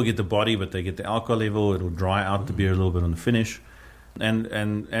they still get the body, but they get the alcohol level. It'll dry out the beer a little bit on the finish.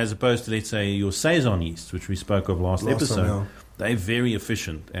 And as opposed to, let's say, your Saison yeast, which we spoke of last episode, time, they're very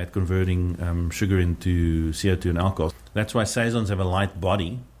efficient at converting sugar into CO2 and alcohol. That's why Saisons have a light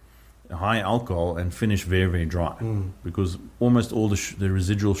body, a high alcohol, and finish very, very dry. Because almost all the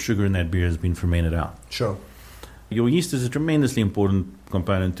residual sugar in that beer has been fermented out. Sure. Your yeast is a tremendously important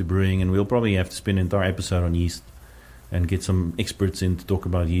component to brewing, and we'll probably have to spend an entire episode on yeast and get some experts in to talk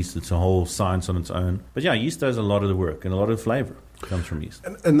about yeast. It's a whole science on its own. But yeah, yeast does a lot of the work, and a lot of the flavor comes from yeast.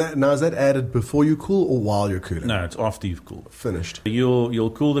 And now, is that added before you cool or while you're cooling? No, it's after you've cooled. Finished.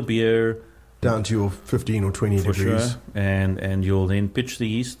 You'll cool the beer down to your 15 or 20 for degrees. Sure, and you'll then pitch the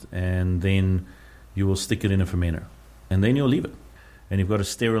yeast, and then you will stick it in a fermenter, and then you'll leave it. And you've got to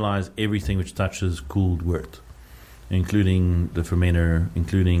sterilize everything which touches cooled wort, including the fermenter,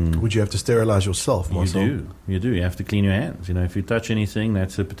 including... Would you have to sterilize yourself, Marcel? You do. You have to clean your hands. You know, if you touch anything,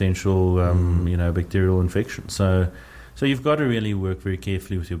 that's a potential, bacterial infection. So you've got to really work very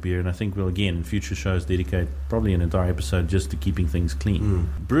carefully with your beer. And I think we'll, again, in future shows, dedicate probably an entire episode just to keeping things clean.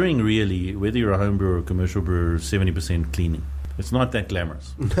 Brewing, really, whether you're a home brewer or a commercial brewer, is 70% cleaning. It's not that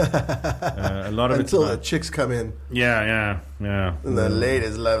glamorous. A lot of until the chicks come in. Yeah. And the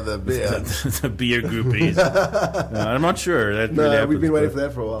ladies love the beer. the beer groupies. I'm not sure. That really happens, we've been waiting for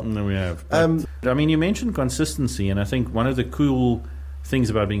that for a while. No, we have. I mean, you mentioned consistency, and I think one of the cool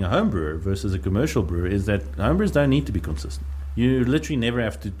things about being a home brewer versus a commercial brewer is that home brewers don't need to be consistent. You literally never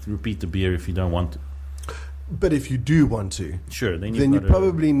have to repeat the beer if you don't want to. But if you do want to, sure, then you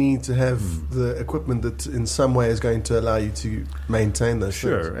probably need to have the equipment that in some way is going to allow you to maintain those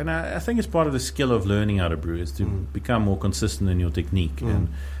Sure, things. And I think it's part of the skill of learning how to brew is to become more consistent in your technique.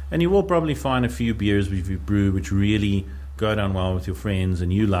 And you will probably find a few beers which you brew which really go down well with your friends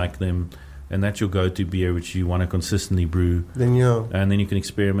and you like them, and that's your go-to beer which you want to consistently brew. And then you can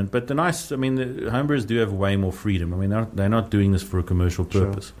experiment. But the homebrewers do have way more freedom. I mean, they're not doing this for a commercial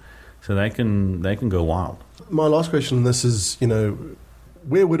purpose. Sure. So they can go wild. My last question on this is,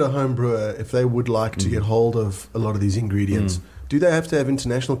 where would a home brewer, if they would like to get hold of a lot of these ingredients, do they have to have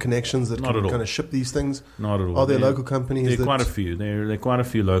international connections that can kind of ship these things? Not at all. Are there local companies? There are quite a few. There are quite a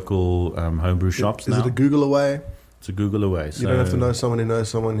few local homebrew shops now. Is it a Google away? It's a Google away. You don't have to know someone who knows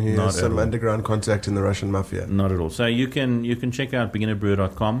someone who has some underground contact in the Russian mafia. Not at all. So you can check out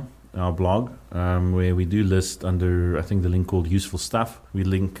beginnerbrewer.com, our blog, where we do list under, I think, the link called Useful Stuff. We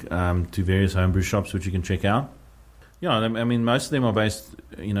link to various homebrew shops which you can check out. Yeah, I mean, most of them are based,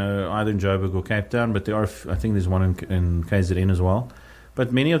 either in Joburg or Cape Town, but there are, I think there's one in KZN as well.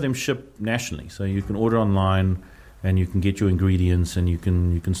 But many of them ship nationally, so you can order online and you can get your ingredients and you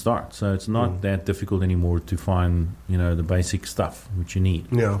can start. So it's not that difficult anymore to find, the basic stuff which you need.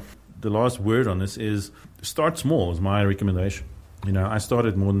 Yeah. The last word on this is start small is my recommendation. I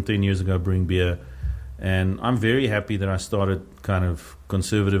started more than 10 years ago brewing beer, and I'm very happy that I started kind of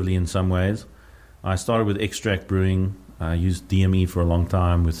conservatively in some ways. I started with extract brewing. I used DME for a long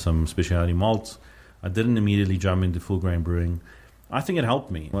time with some specialty malts. I didn't immediately jump into full grain brewing. I think it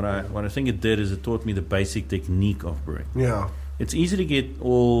helped me. What I think it did is it taught me the basic technique of brewing. Yeah. It's easy to get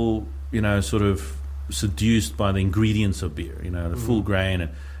all, sort of seduced by the ingredients of beer, the full grain.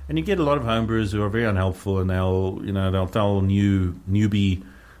 And you get a lot of homebrewers who are very unhelpful, and they'll tell newbie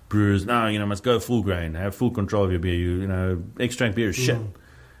brewers, no, must go full grain, have full control of your beer. Extract beer is shit.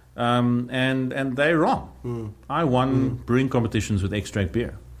 And they're wrong. I won brewing competitions with extract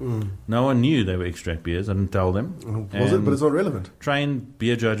beer. No one knew they were extract beers. I didn't tell them. Was it? But it's not relevant. Trained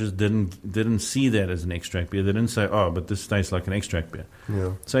beer judges didn't see that as an extract beer. They didn't say, "Oh, but this tastes like an extract beer."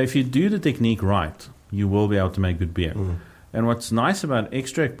 Yeah. So if you do the technique right, you will be able to make good beer. And what's nice about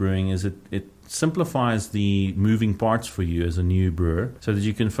extract brewing is it simplifies the moving parts for you as a new brewer, so that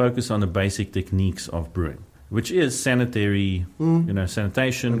you can focus on the basic techniques of brewing, which is sanitary,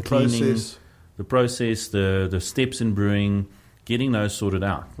 sanitation, And cleaning, the process, the steps in brewing, getting those sorted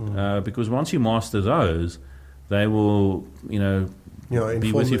out. Because once you master those, they will, be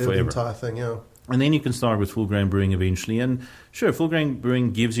with you the forever. entire thing, yeah. And then you can start with full grain brewing eventually. And sure, full grain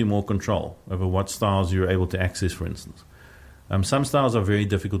brewing gives you more control over what styles you're able to access, for instance. Some styles are very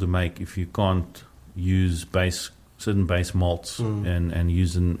difficult to make if you can't use certain base malts and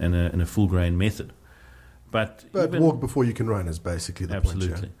use in a full grain method. But walk before you can run is basically the point.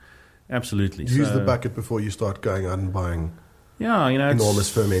 Yeah. Absolutely. Use the bucket before you start going out and buying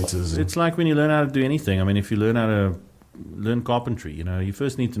enormous fermenters. It's like when you learn how to do anything. I mean, if you learn carpentry, you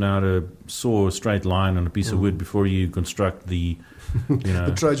first need to know how to saw a straight line on a piece of wood before you construct the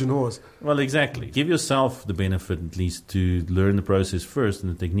the Trojan horse. Well, exactly. Give yourself the benefit at least to learn the process first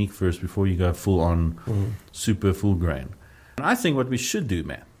and the technique first before you go full on super full grain. And I think what we should do,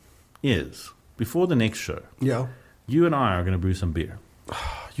 Matt, is before the next show, you and I are going to brew some beer.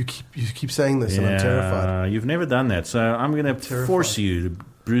 You keep saying this, and I'm terrified. You've never done that, so I'm going to force you to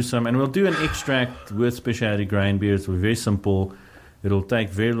brew some, and we'll do an extract with specialty grain beers. It'll be very simple. It'll take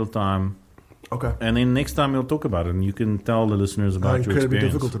very little time. Okay. And then next time we'll talk about it, and you can tell the listeners about your experience. How incredibly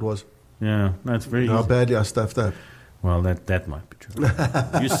difficult it was. Yeah, that's very easy. How badly I stuffed up. Well, that might be true.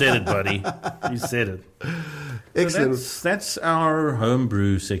 You said it, buddy. You said it. Excellent. So that's our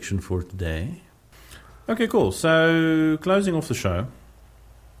homebrew section for today. Okay, cool. So closing off the show,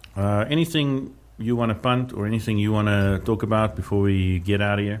 anything you want to punt or anything you want to talk about before we get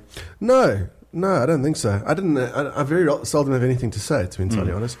out of here? No, I don't think so. I very seldom have anything to say, to be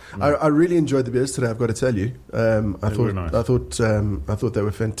entirely honest. I really enjoyed the beers today, I've got to tell you. I thought they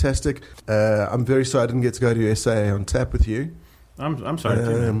were fantastic. I'm very sorry I didn't get to go to SA on tap with you. I'm sorry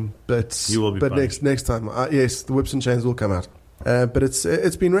too, but you will be but next time, yes, the whips and chains will come out. But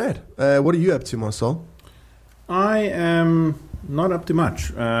it's been rad. What are you up to, Marcel? I am not up to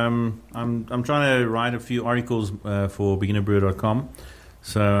much. I'm trying to write a few articles for beginnerbrewer.com.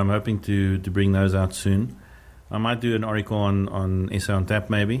 So I'm hoping to bring those out soon. I might do an article on SA on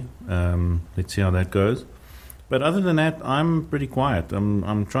Tap maybe. Let's see how that goes. But other than that, I'm pretty quiet.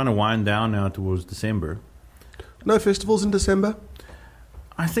 I'm trying to wind down now towards December. No festivals in December?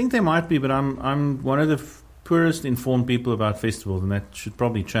 I think there might be, but I'm one of the poorest informed people about festivals, and that should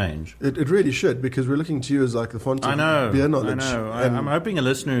probably change. It really should, because we're looking to you as like the font of beer knowledge. I know. I'm hoping a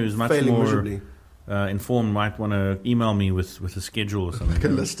listener who's much more miserably. Informed might want to email me with a schedule or something. Like a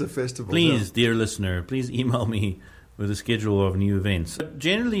list of festivals. Please, dear listener, please email me with a schedule of new events. But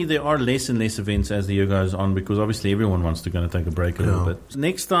generally, there are less and less events as the year goes on, because obviously everyone wants to kind of take a break a little bit.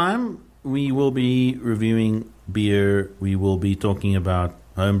 Next time, we will be reviewing beer. We will be talking about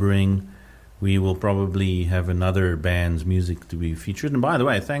homebrewing. We will probably have another band's music to be featured. And by the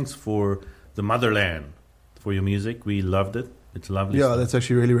way, thanks for the Motherland for your music. We loved it. It's lovely stuff. That's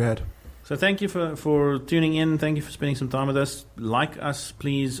actually really rad. So thank you for tuning in. Thank you for spending some time with us. Like us,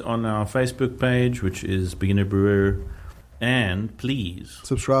 please, on our Facebook page, which is Beginner Brewer. And please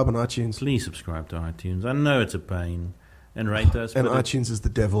subscribe on iTunes. Please subscribe to iTunes. I know it's a pain. And rate us. And iTunes is the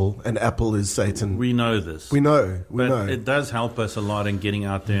devil, and Apple is Satan. We know this. We know. But it does help us a lot in getting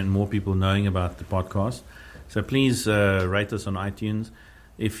out there and more people knowing about the podcast. So please rate us on iTunes.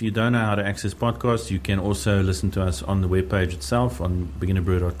 If you don't know how to access podcasts, you can also listen to us on the webpage itself on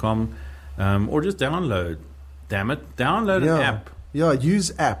beginnerbrewer.com. Or just download. Damn it. Download an app. Yeah,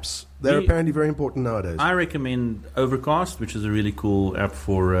 use apps. They're apparently very important nowadays. I recommend Overcast, which is a really cool app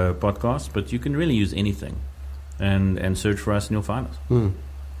for podcasts, but you can really use anything. And search for us and you'll find us.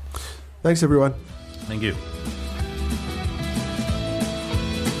 Thanks, everyone. Thank you.